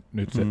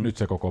nyt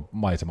se koko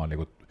maisema on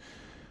niinku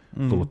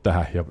tullut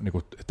tähän ja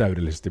niinku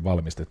täydellisesti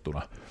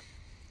valmistettuna.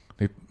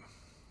 Niin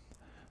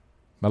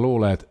mä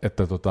luulen,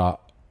 että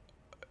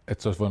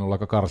se olisi voinut olla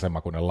aika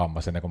karsemakuinen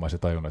lammas ennen kuin mä olisin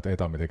tajunnut, että ei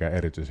tämä ole mitenkään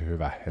erityisen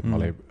hyvä. Että mä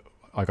olin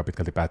aika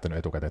pitkälti päättänyt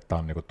etukäteen, että tämä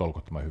on niinku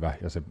tolkuttoman hyvä,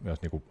 ja se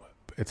myös niinku,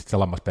 että se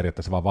lammas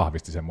periaatteessa vaan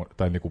vahvisti sen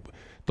tai niinku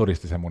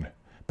todisti sen mun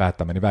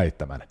päättämäni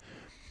väittämän.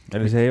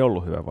 Eli se ei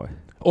ollut hyvä vai?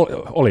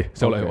 Oli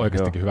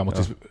oikeastikin hyvä,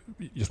 mutta siis,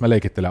 jos mä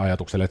leikittelen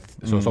ajatukselle, että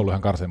se olisi ollut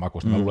ihan karseen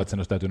makuista, mä luulen, että sen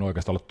olisi täytynyt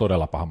oikeastaan olla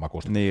todella pahan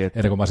makuista, niin,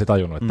 ennen kuin mä olisin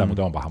tajunnut, että tämä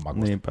muuten on pahan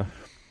makuista. Niinpä.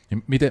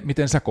 Niin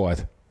miten sä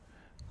koet,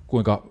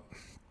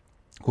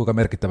 kuinka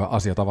merkittävä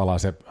asia tavallaan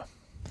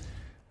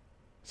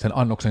sen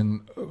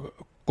annoksen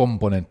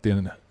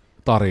komponenttien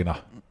tarina,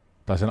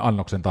 tai sen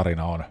annoksen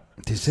tarina on?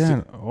 Siis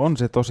sehän on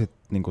se tosi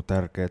niinku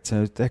tärkeä, että se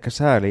nyt ehkä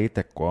sääli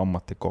itse, kun on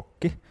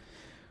ammattikokki,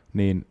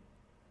 niin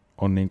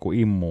on niinku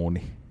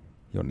immuuni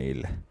jo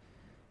niille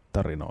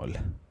tarinoille,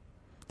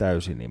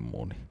 täysin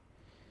immuuni.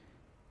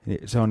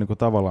 Niin se on niinku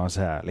tavallaan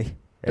sääli.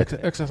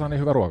 Eikö sä saa niin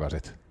hyvää ruokaa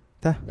sitten?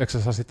 Eikö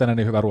sä saa sitten tänään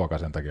niin hyvää ruokaa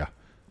sen takia?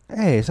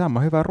 Ei, sama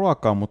hyvää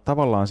ruokaa, mutta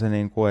tavallaan se,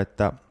 niinku,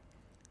 että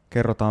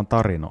kerrotaan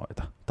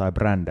tarinoita tai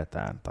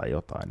brändätään tai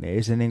jotain, niin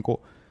ei se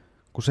niinku,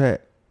 kun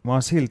se, mä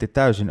oon silti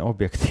täysin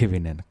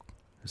objektiivinen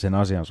sen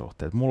asian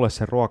suhteen, että mulle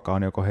se ruoka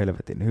on joko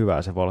helvetin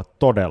hyvää, se voi olla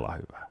todella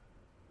hyvää.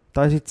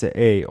 Tai sitten se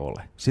ei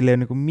ole. Sillä ei ole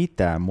niinku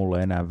mitään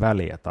mulle enää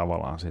väliä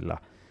tavallaan sillä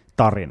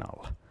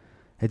tarinalla.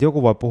 Että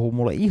joku voi puhua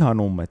mulle ihan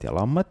ummet ja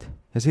lammet,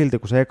 ja silti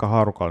kun se eka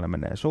haarukallinen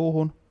menee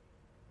suuhun,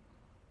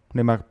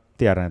 niin mä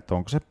tiedän, että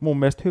onko se mun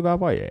mielestä hyvää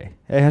vai ei.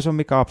 Eihän se ole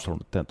mikään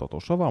absoluuttinen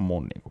totuus, se on vaan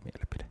mun niinku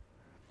mielipide.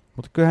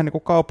 Mutta kyllähän niinku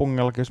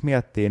kaupungillakin, jos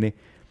miettii, niin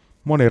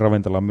moni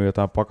ravintola myy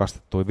jotain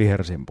pakastettuja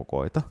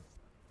vihersimpukoita,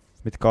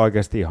 mitkä on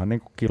oikeasti ihan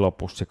niinku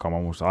kilopussikama,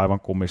 aivan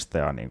kumista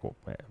ja niinku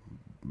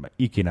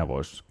ikinä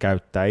voisi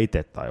käyttää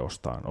itse tai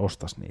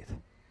ostas niitä.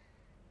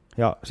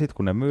 Ja sitten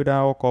kun ne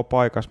myydään OK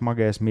paikassa,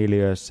 mageessa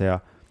miljöissä ja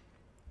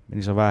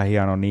niin se on vähän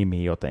hieno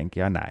nimi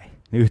jotenkin ja näin,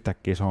 niin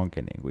yhtäkkiä se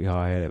onkin niinku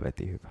ihan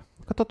helvetin hyvä.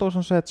 Totuus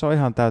on se, että se on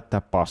ihan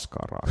täyttää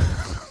paskaa raaka.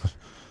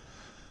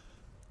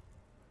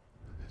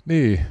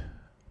 Niin.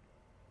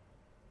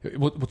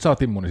 Mutta sä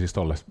oot immuuni siis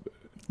tolle.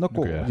 No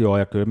joo,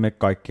 ja kyllä me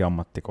kaikki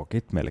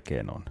ammattikokit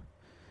melkein on.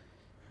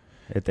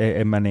 Et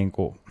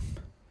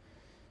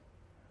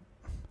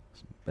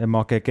en mä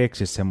oikein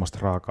keksi semmoista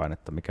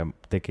raaka-ainetta, mikä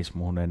tekisi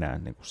muhun enää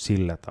niinku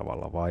sillä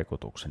tavalla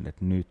vaikutuksen,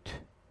 että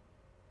nyt,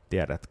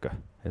 tiedätkö,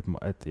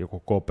 että joku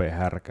kopea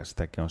härkä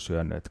sitäkin on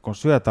syönyt. Et kun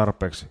syö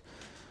tarpeeksi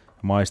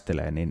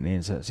maistelee,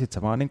 niin sit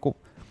sä vaan niinku,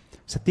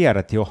 sä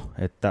tiedät jo,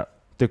 että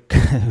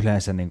tykkää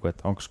yleensä, niinku,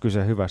 että onko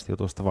kyse hyvästä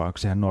jutusta vai onko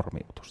se ihan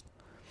normijutusta.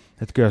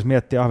 Että kyllä jos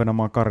miettii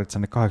Ahvenanmaan karitsa,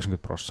 niin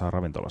 80%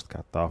 ravintolasta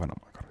käyttää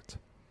Ahvenanmaan karitsa.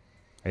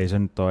 Ei se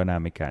nyt ole enää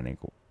mikään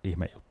niinku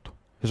ihme juttu.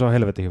 Ja se on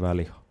helvetin hyvää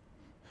lihaa.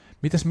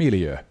 Mitäs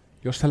miljöö?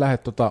 Jos sä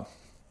lähdet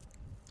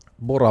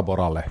Bora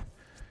Boralle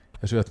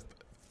ja syöt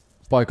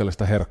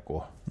paikallista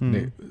herkkua,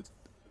 niin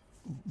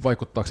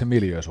vaikuttaako se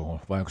miljöö suhun?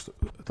 Vai onko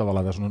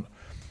tavallaan tässä sun...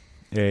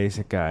 Ei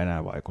sekään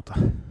enää vaikuta.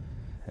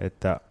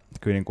 Että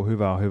kyllä niin kuin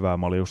hyvä on hyvää.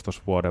 Mä olin just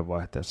tuossa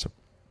vuodenvaihteessa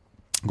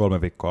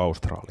 3 viikkoa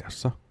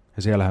Australiassa.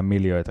 Ja siellähän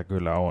miljöitä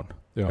kyllä on.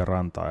 Joo. Ja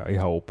rantaa ja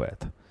ihan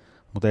upeata.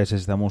 Mutta ei se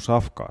sitä mun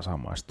safkaa saa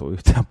maistua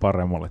yhtään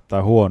paremmalle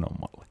tai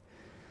huonommalle.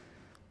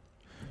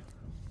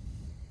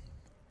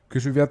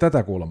 Kysyn vielä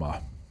tätä kulmaa.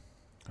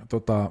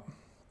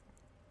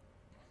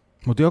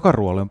 Mutta joka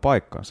ruoalle on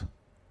paikkansa.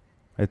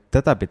 Et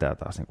tätä pitää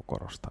taas niinku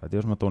korostaa. Et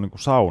jos mä tuun niinku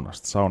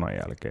saunasta saunan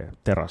jälkeen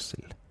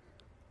terassille,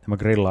 ja mä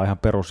grillaan ihan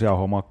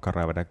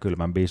perusjauhomakkaraa ja vedän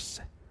kylmän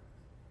bisse,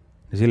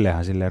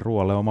 niin silleen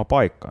ruoalle on oma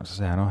paikkansa.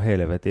 Sehän on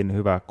helvetin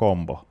hyvä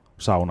kombo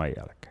saunan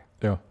jälkeen.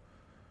 Joo.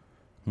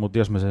 Mutta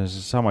jos mä sen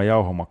sama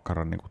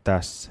jauhomakkaran niinku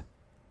tässä,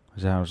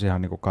 sehän on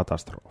ihan niinku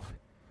katastrofi.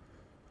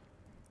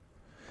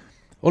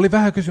 Oli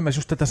vähän kysymys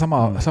just tätä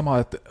samaa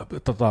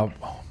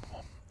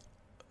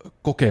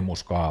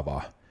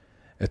kokemuskaavaa.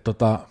 Että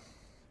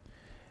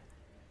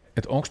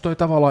onko toi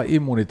tavallaan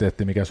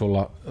immuniteetti, mikä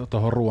sulla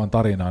tuohon ruoan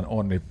tarinaan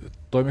on, niin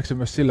toimiko se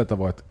myös sillä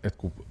tavoin, että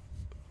kun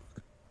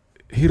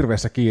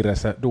hirveässä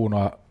kiireessä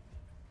duunaa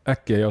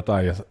äkkiä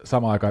jotain ja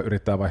samaan aikaan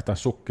yrittää vaihtaa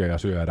sukkia ja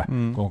syödä,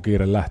 kun on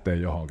kiire lähtee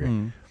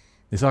johonkin,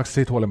 niin saako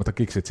siitä huolimatta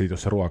kiksit siitä,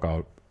 jos se ruoka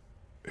on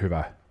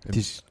hyvä?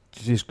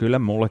 Siis kyllä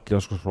mullekin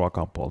joskus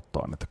ruoka on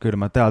polttoainetta. Kyllä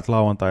mä täältä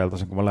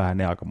lauantai-iltaisin, kun mä lähden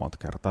niin aika monta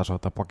kertaa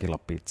soittaa pakilla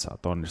pizzaa,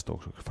 että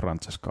onnistuuko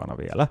Francescana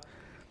vielä.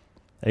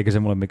 Eikä se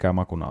mulle mikään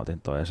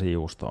makunautinto ja se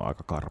juusto on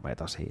aika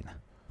karmeita siinä.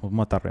 Mutta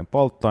mä tarvin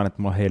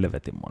polttoainetta, mulla on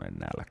helvetin monen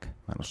nälkä. Mä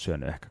en ole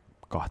syönyt ehkä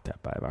 2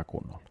 päivää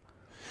kunnolla.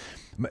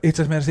 Mä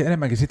itse asiassa mielestäni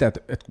enemmänkin sitä,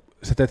 että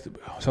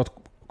sä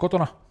oot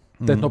kotona,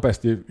 teet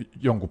nopeasti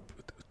jonkun,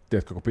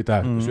 tiedätkö, kun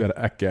pitää syödä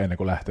äkkiä ennen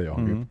kuin lähtee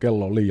johonkin.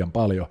 Kello on liian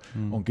paljon,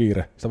 on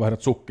kiire. Sä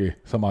vaihdat sukkia,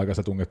 samaan aikaan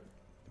sä tunget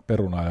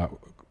perunaa ja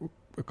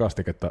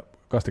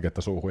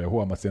kastiketta suuhun ja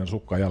huomaat, että siinä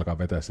sukkaa jalkaan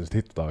vetäessä, että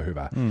hitto, tää on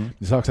hyvää. Niin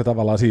saako se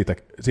tavallaan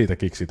siitä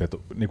kiksit? Että,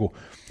 niinku...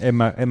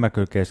 En mä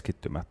kyllä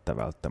keskittymättä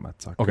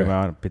välttämättä saa. Okay.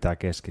 Kyllä pitää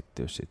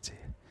keskittyä sit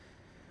siihen.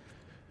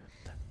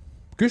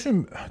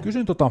 Kysyn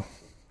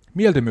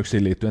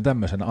mieltymyksiin liittyen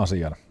tämmöisen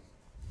asian.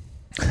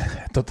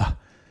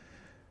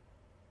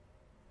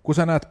 Kun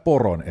sä näet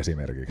poron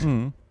esimerkiksi,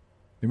 niin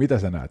mitä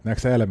sä näet?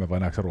 Näetkö sä eläimen vai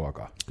näetkö sä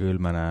ruokaa? Kyllä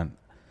mä näen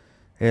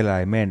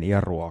eläimen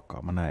ja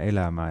ruokaa. Mä näen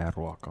elämää ja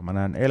ruokaa. Mä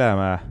näen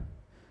elämää,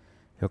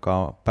 joka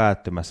on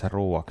päättymässä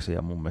ruuaksi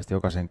ja mun mielestä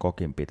jokaisen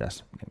kokin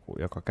pitäisi,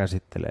 joka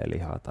käsittelee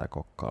lihaa tai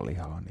kokkaa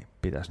lihaa, niin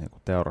pitäisi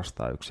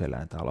teurastaa yksi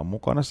eläin tai olla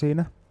mukana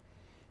siinä.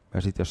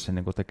 Ja sitten jos se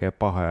tekee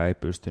pahaa ja ei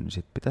pysty, niin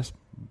sitten pitäisi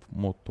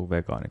muuttua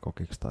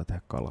vegaanikokiksi tai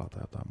tehdä kalaa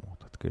tai jotain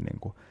muuta. Että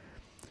kyllä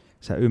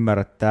sä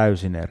ymmärrät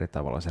täysin eri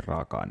tavalla sen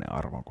raaka-aineen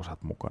arvon, kun sä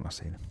oot mukana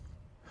siinä.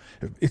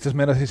 Itse asiassa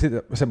meidän siis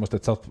semmoista,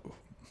 että sä oot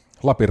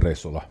Lapin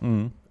reissulla,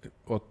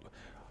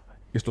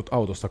 istut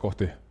autossa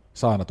kohti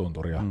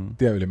Saanatunturia,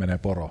 tie yli menee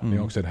poro, niin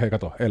onko se, hei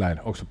kato, eläin,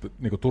 onko se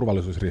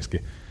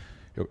turvallisuusriski,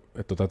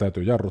 että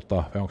täytyy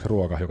jarruttaa, vai onko se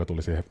ruoka, joka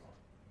tuli siihen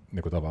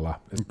tavallaan?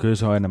 Kyllä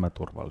se on enemmän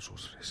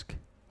turvallisuusriski.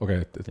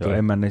 Okay, joo,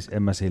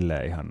 en mä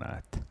silleen ihan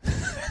näe.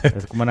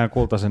 Että kun mä näen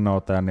kultaisen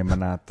noutajan, niin mä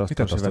näen tosi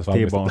hyvät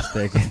T-bone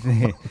steakit.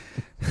 Niin.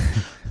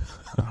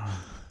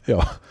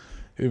 Joo,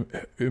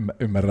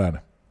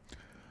 ymmärrän.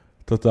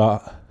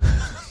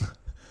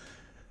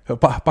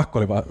 Pakko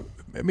oli vaan,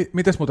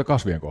 mites muuten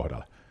kasvien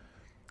kohdalla?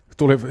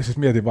 Siis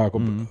mietin vaan,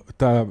 kun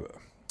tämä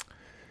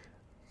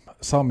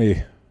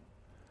Sami,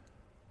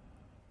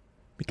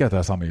 mikä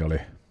tämä Sami oli,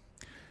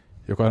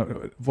 joka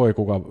voi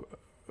kuka...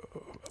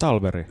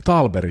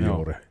 Talberi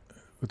juuri.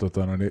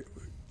 Niin,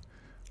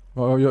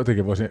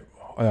 jotenkin voisin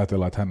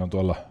ajatella, että hän on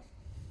tuolla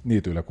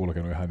niityillä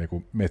kulkenut ihan niin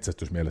kuin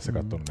metsästysmielessä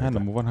katsonut. Hän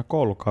on mun vanha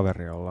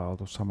koulukaveri, ollaan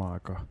oltu samaan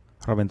aikaan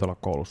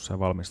ravintolakoulussa ja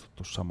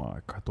valmistuttu samaan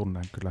aikaan.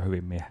 Tunnen kyllä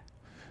hyvin miehen.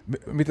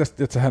 Mitäs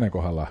tiedätkö hänen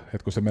kohdallaan,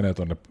 että kun se menee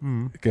tuonne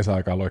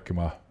kesäaikaan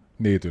loikkimaan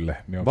niitylle?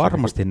 Niin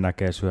varmasti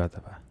näkee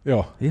syötävää.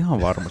 Joo.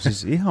 Ihan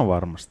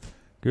varmasti,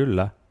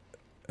 kyllä.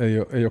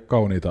 Ei ole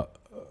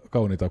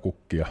kauniita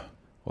kukkia,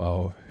 vaan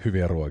on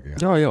hyviä ruokia.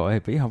 Joo,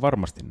 ei ihan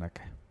varmasti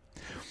näkee.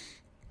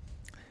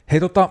 Hei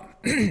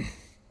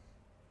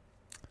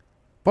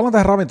palaan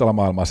tähän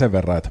ravintolamaailmaan sen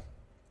verran, että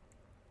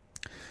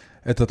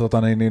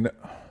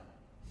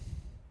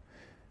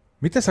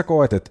miten sä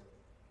koet, että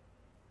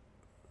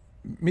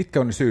mitkä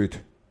on ne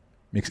syyt,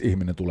 miksi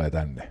ihminen tulee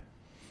tänne?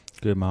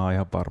 Kyllä mä oon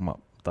ihan varma,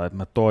 tai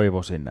mä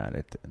toivoisin näin,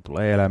 että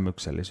tulee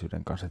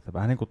elämyksellisyyden kanssa, että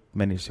vähän niin kuin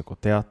menisi joku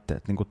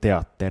niin kuin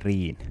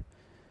teatteriin.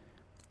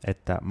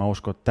 Että mä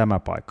uskon, että tämä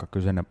paikka,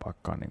 kyseinen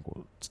paikka, on niin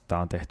kuin,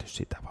 tämä on tehty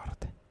sitä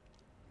varten.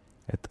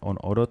 Että on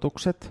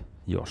odotukset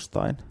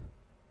jostain,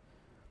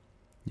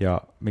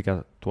 ja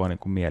mikä tuo niin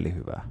kuin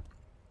mielihyvää.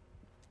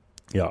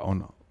 Ja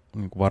on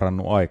niin kuin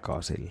varannut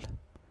aikaa sille.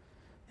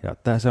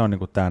 Ja se on niin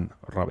kuin tämän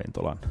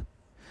ravintolan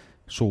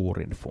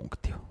suurin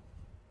funktio.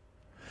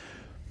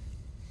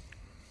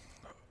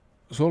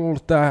 Sulla on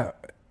ollut tämä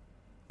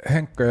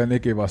Henkka ja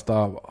Niki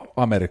vastaan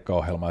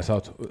Amerikka-ohjelma, ja sä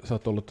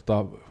oot ollut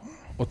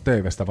oot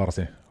TV:stä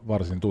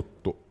varsin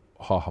tuttu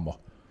hahmo.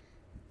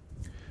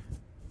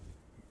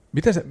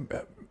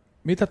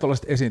 Mitä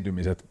tuollaiset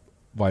esiintymiset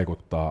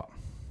vaikuttaa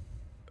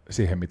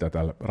siihen, mitä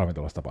täällä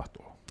ravintolassa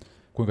tapahtuu?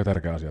 Kuinka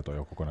tärkeä asia tuo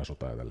on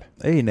kokonaisuutta ajatellen?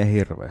 Ei ne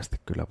hirveästi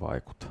kyllä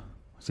vaikuta.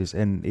 Siis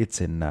en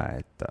itse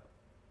näe,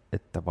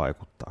 että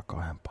vaikuttaa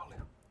kauhean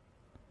paljon.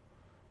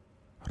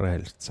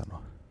 Rehellisesti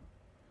sanoa.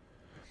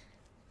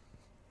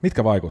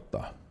 Mitkä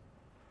vaikuttaa?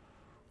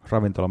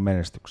 Ravintolan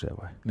menestykseen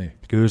vai? Niin.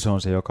 Kyllä se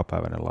on se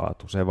jokapäiväinen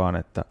laatu. Se vaan,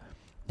 että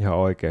ihan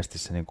oikeasti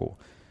se niin kuin,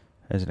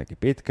 ensinnäkin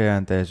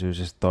pitkäjänteisyys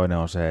ja toinen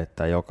on se,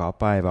 että joka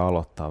päivä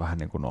aloittaa vähän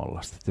niin kuin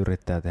nollasta. Että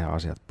yrittää tehdä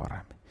asiat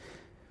paremmin.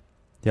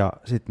 Ja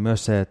sitten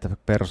myös se, että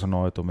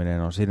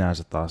personoituminen on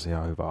sinänsä taas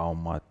ihan hyvä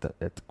homma.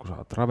 Että kun sä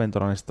oot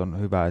ravintola, niin on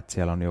hyvä, että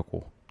siellä on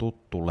joku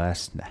tuttu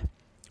läsnä.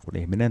 Kun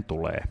ihminen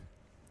tulee,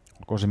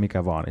 onko se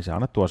mikä vaan, niin se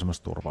aina tuo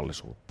semmoista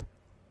turvallisuutta.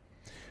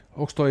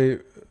 Onko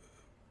toi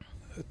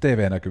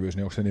TV-näkyvyys,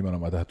 niin onko se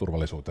nimenomaan tähän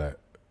turvallisuuteen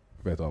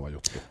vetoava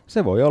juttu?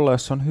 Se voi olla,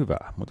 jos se on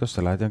hyvää, mutta jos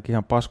sä lähdet jonkin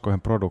ihan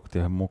paskoihin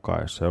produktioihin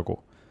mukaan, jos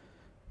joku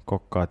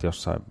kokkaat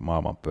jossain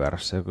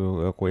maailmanpyörässä,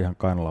 joku ihan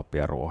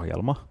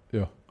kainalapieruohjelma,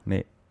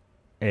 niin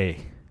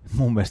ei.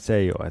 Mun mielestä se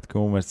ei ole. Että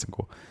mun mielestä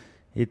kun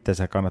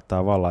itsensä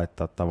kannattaa vaan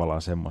laittaa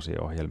tavallaan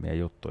semmoisia ohjelmia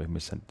juttuihin,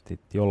 missä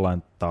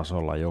jollain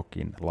tasolla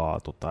jokin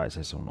laatu tai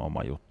se sun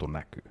oma juttu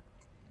näkyy.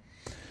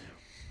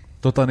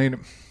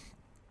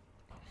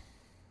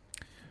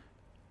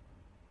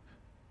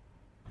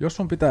 Jos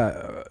sun pitää,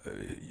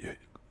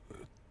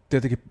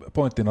 tietenkin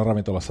pointtina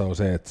ravintolassa on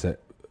se, että se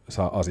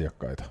saa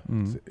asiakkaita,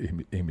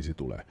 ihmisiä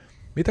tulee.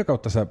 Mitä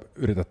kautta sä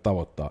yrität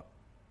tavoittaa?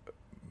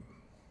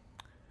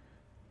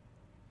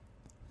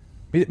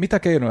 Mitä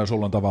keinoja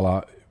sulla on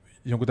tavallaan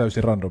jonkun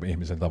täysin random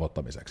ihmisen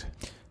tavoittamiseksi?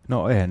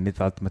 No eihän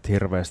niitä välttämättä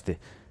hirveästi,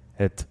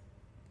 että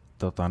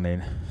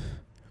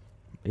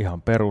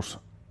ihan perus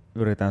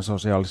yritän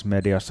sosiaalisessa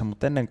mediassa,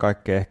 mutta ennen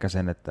kaikkea ehkä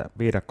sen, että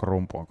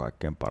viidakkorumpu on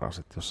kaikkein paras.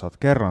 Että jos saat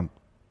kerran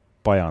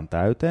pajan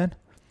täyteen,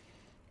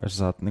 jos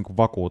saat niin kuin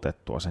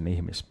vakuutettua sen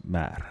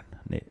ihmismäärän,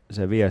 niin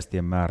se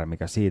viestien määrä,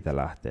 mikä siitä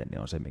lähtee,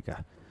 niin on se,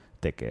 mikä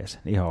tekee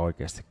sen. Ihan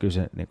oikeasti. Kyllä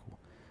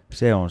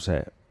se on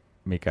se,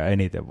 mikä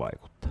eniten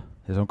vaikuttaa.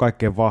 Ja se on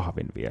kaikkein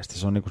vahvin viesti.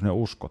 Se on niin kuin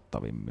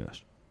uskottavin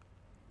myös.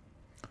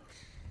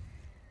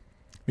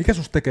 Mikä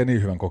susta tekee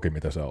niin hyvän kokin,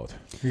 mitä sä oot?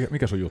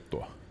 Mikä sun juttu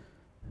on?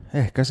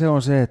 Ehkä se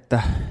on se,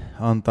 että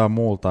antaa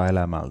muulta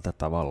elämältä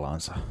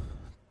tavallaansa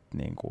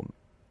niin kuin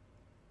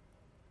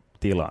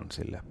tilan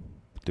sille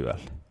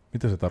työlle.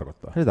 Mitä se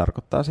tarkoittaa? Se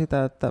tarkoittaa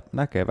sitä, että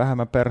näkee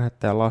vähemmän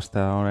perhettä ja lasta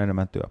ja on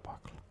enemmän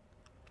työpaikalla.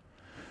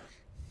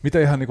 Mitä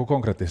ihan niin kuin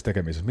konkreettisessa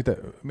tekemisessä?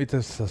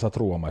 Miten sä saat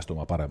ruoan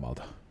maistumaan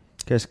paremmalta?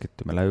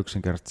 Keskittymällä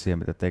yksinkertaisesti siihen,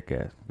 mitä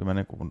tekee. Kyllä mä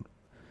niin kuin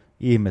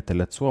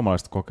ihmettelen, että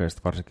suomalaiset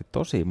kokeista varsinkin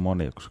tosi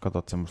moni, kun sä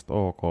katsot semmoista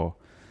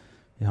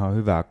ihan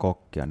hyvää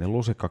kokkia, niin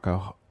lusikka käy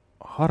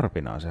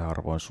harvinaisen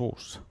harvoin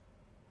suussa.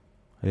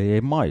 Eli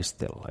ei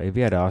maistella, ei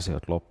viedä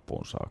asioita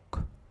loppuun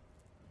saakka.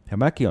 Ja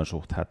mäkin on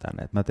suht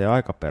hätäinen, että mä teen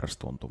aika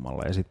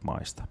perstuntumalla ja sit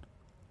maistan.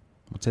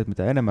 Mutta se, että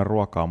mitä enemmän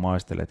ruokaa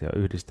maistelet ja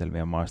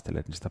yhdistelmiä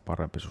maistelet, niin sitä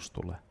parempi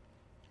susta tulee.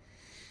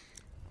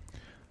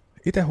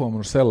 Itse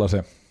huomannut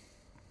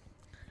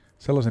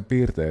sellaisen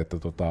piirteen, että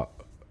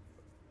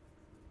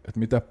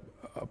mitä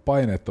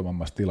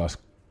paineettomammassa tilassa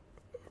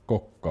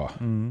kokkaa,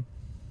 niin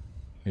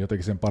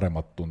jotenkin sen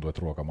paremmat tuntuu,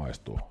 että ruoka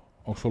maistuu.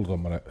 Onko sulla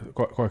tommoinen,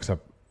 koetko sä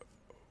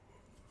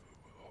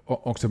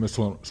Onko se myös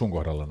sun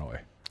kohdalla noin?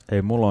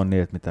 Ei, mulla on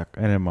niin, että mitä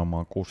enemmän mä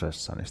oon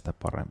kusessa, niin sitä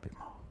parempi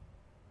mä oon.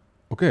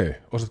 Okei,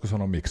 osaatko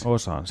sanoa miksi?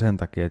 Osaan sen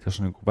takia, että jos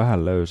on niin kuin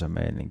vähän löysä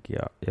meininki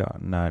ja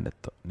näin,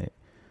 niin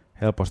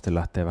helposti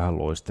lähtee vähän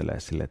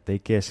luistelemaan silleen, että ei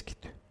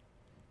keskity.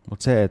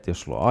 Mutta se, että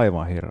jos sulla on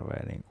aivan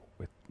hirveä niin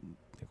kuin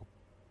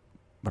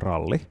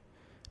ralli,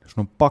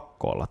 sun on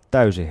pakko olla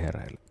täysin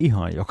hereillä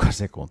ihan joka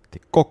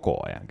sekunti, koko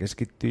ajan,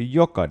 keskittyy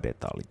joka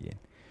detaljiin,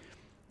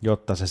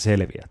 jotta sä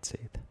selviät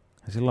siitä.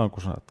 Ja silloin,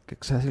 kun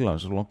silloin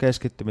sulla on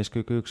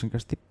keskittymiskyky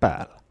yksinkertaisesti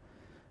päällä.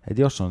 Et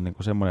jos on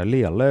niinku semmoinen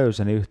liian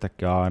löysä, niin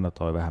yhtäkkiä aina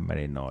toi vähän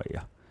meni noin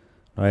ja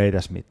no ei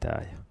tässä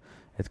mitään.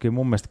 Et kyllä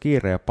mun mielestä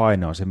kiire ja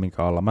paine on se,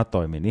 minkä alla mä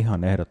toimin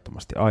ihan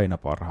ehdottomasti aina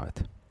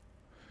parhaiten.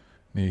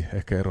 Niin,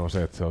 ehkä ero on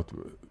se, että sä oot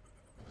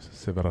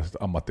sen verran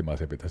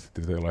ammattimaisia pitäisi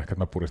olla ehkä,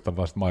 että mä puristan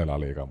vaan mailaa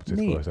liikaa, mutta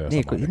sitten tulee se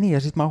niin, ja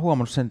sitten mä oon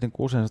huomannut sen, että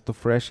usein sanottu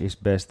fresh is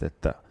best,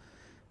 että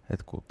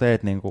kun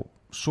teet niinku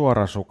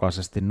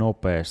suorasukaisesti,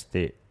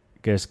 nopeasti,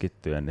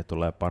 keskittyen, niin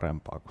tulee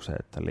parempaa kuin se,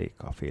 että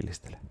liikaa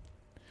fiilistelee.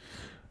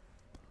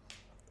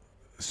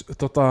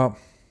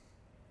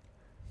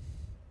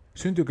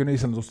 Syntyykö niin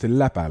sanotusti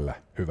läpällä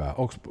hyvää?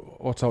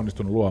 Oot sä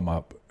onnistunut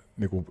luomaan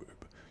niin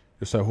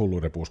jossain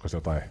hulluuden puuskassa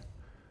jotain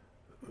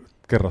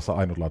kerrassa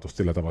ainutlaatuista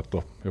sillä tavalla,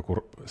 että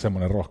joku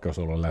semmoinen rohkeus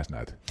olla läsnä,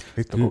 että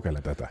vittu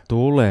kokeilen tätä.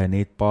 Tulee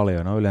niitä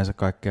paljon, on yleensä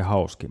kaikkein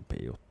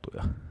hauskimpia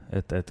juttuja.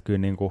 Et kyllä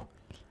niinku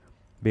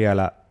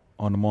vielä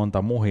on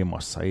monta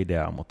muhimassa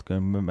ideaa, mutta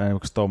kyllä me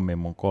esimerkiksi Tommin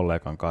mun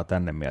kollegan kanssa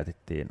tänne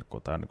mietittiin,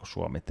 kun tämä on niin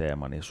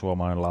Suomi-teema, niin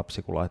suomalainen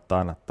lapsi, kun laittaa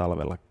aina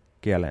talvella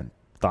kielen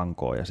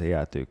tankoon ja se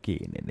jäätyy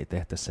kiinni, niin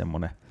tehtäisiin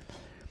semmoinen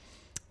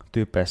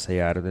typessä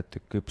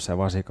jäädytetty kypsä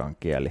vasikan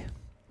kieli,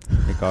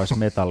 mikä olisi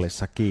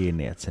metallissa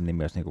kiinni, että sen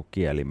nimi olisi niin kuin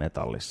kieli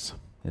metallissa.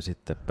 Ja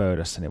sitten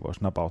pöydässä niin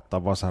voisi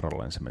napauttaa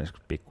vasaralla, niin se menisi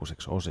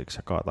pikkusiksi osiksi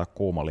ja kaataa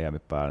kuuma liemi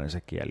päälle, niin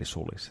se kieli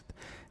sulisi.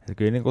 Että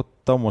kyllä niin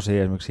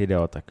tommosia esimerkiksi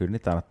ideoita, kyllä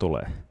niitä aina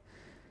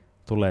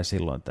tulee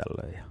silloin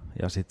tällöin.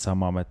 Ja sitten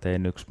sama me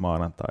tein yksi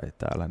maanantai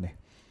täällä, niin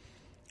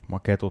mä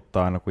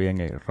ketuttaa aina, kun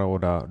jengi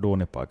roudaa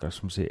duunipaikalla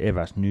semmosia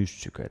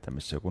eväsnyssyköitä,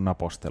 missä on joku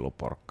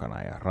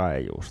naposteluporkkana ja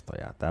raejuusto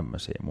ja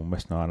tämmöisiä. Mun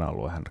mielestä ne on aina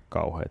ollut ihan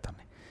kauheita.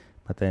 Niin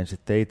mä tein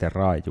sitten itse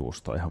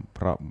raejuustoa ihan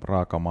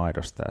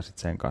raakamaidosta ja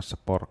sitten sen kanssa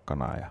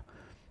porkkanaa ja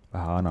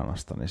vähän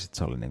ananasta, niin sitten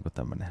se oli niinku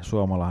tämmönen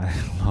suomalainen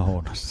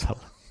lounassa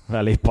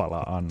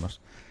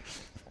välipala-annos.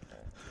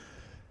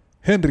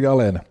 Henri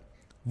Alén,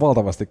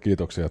 valtavasti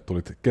kiitoksia, että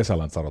tulit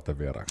Kesälanzaroten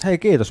vieraaksi. Hei,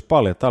 kiitos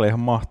paljon. Tämä oli ihan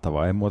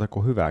mahtavaa. Ei muuta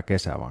kuin hyvää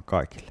kesää vaan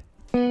kaikille.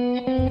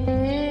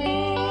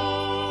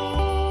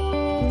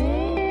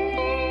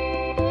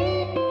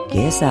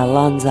 Kesä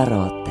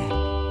Lanzarote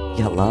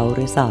ja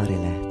Lauri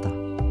Saarilehto.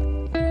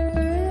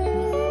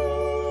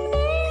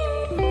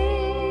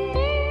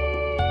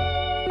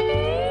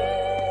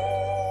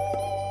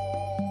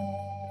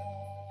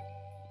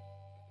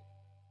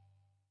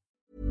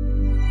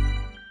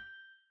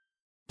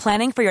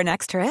 Planning for your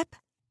next trip?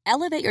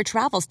 Elevate your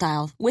travel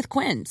style with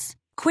Quince.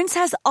 Quince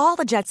has all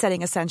the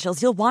jet-setting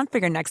essentials you'll want for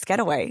your next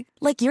getaway,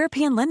 like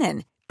European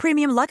linen,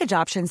 premium luggage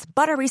options,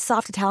 buttery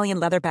soft Italian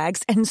leather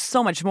bags, and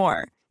so much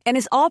more. And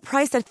is all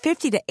priced at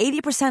 50 to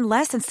 80%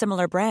 less than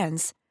similar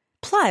brands.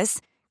 Plus,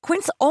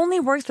 Quince only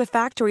works with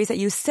factories that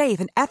use safe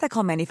and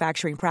ethical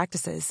manufacturing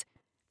practices.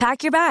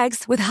 Pack your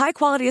bags with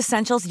high-quality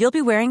essentials you'll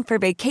be wearing for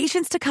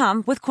vacations to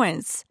come with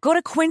Quince. Go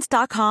to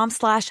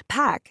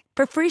quince.com/pack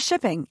for free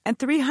shipping and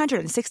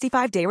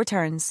 365-day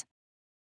returns.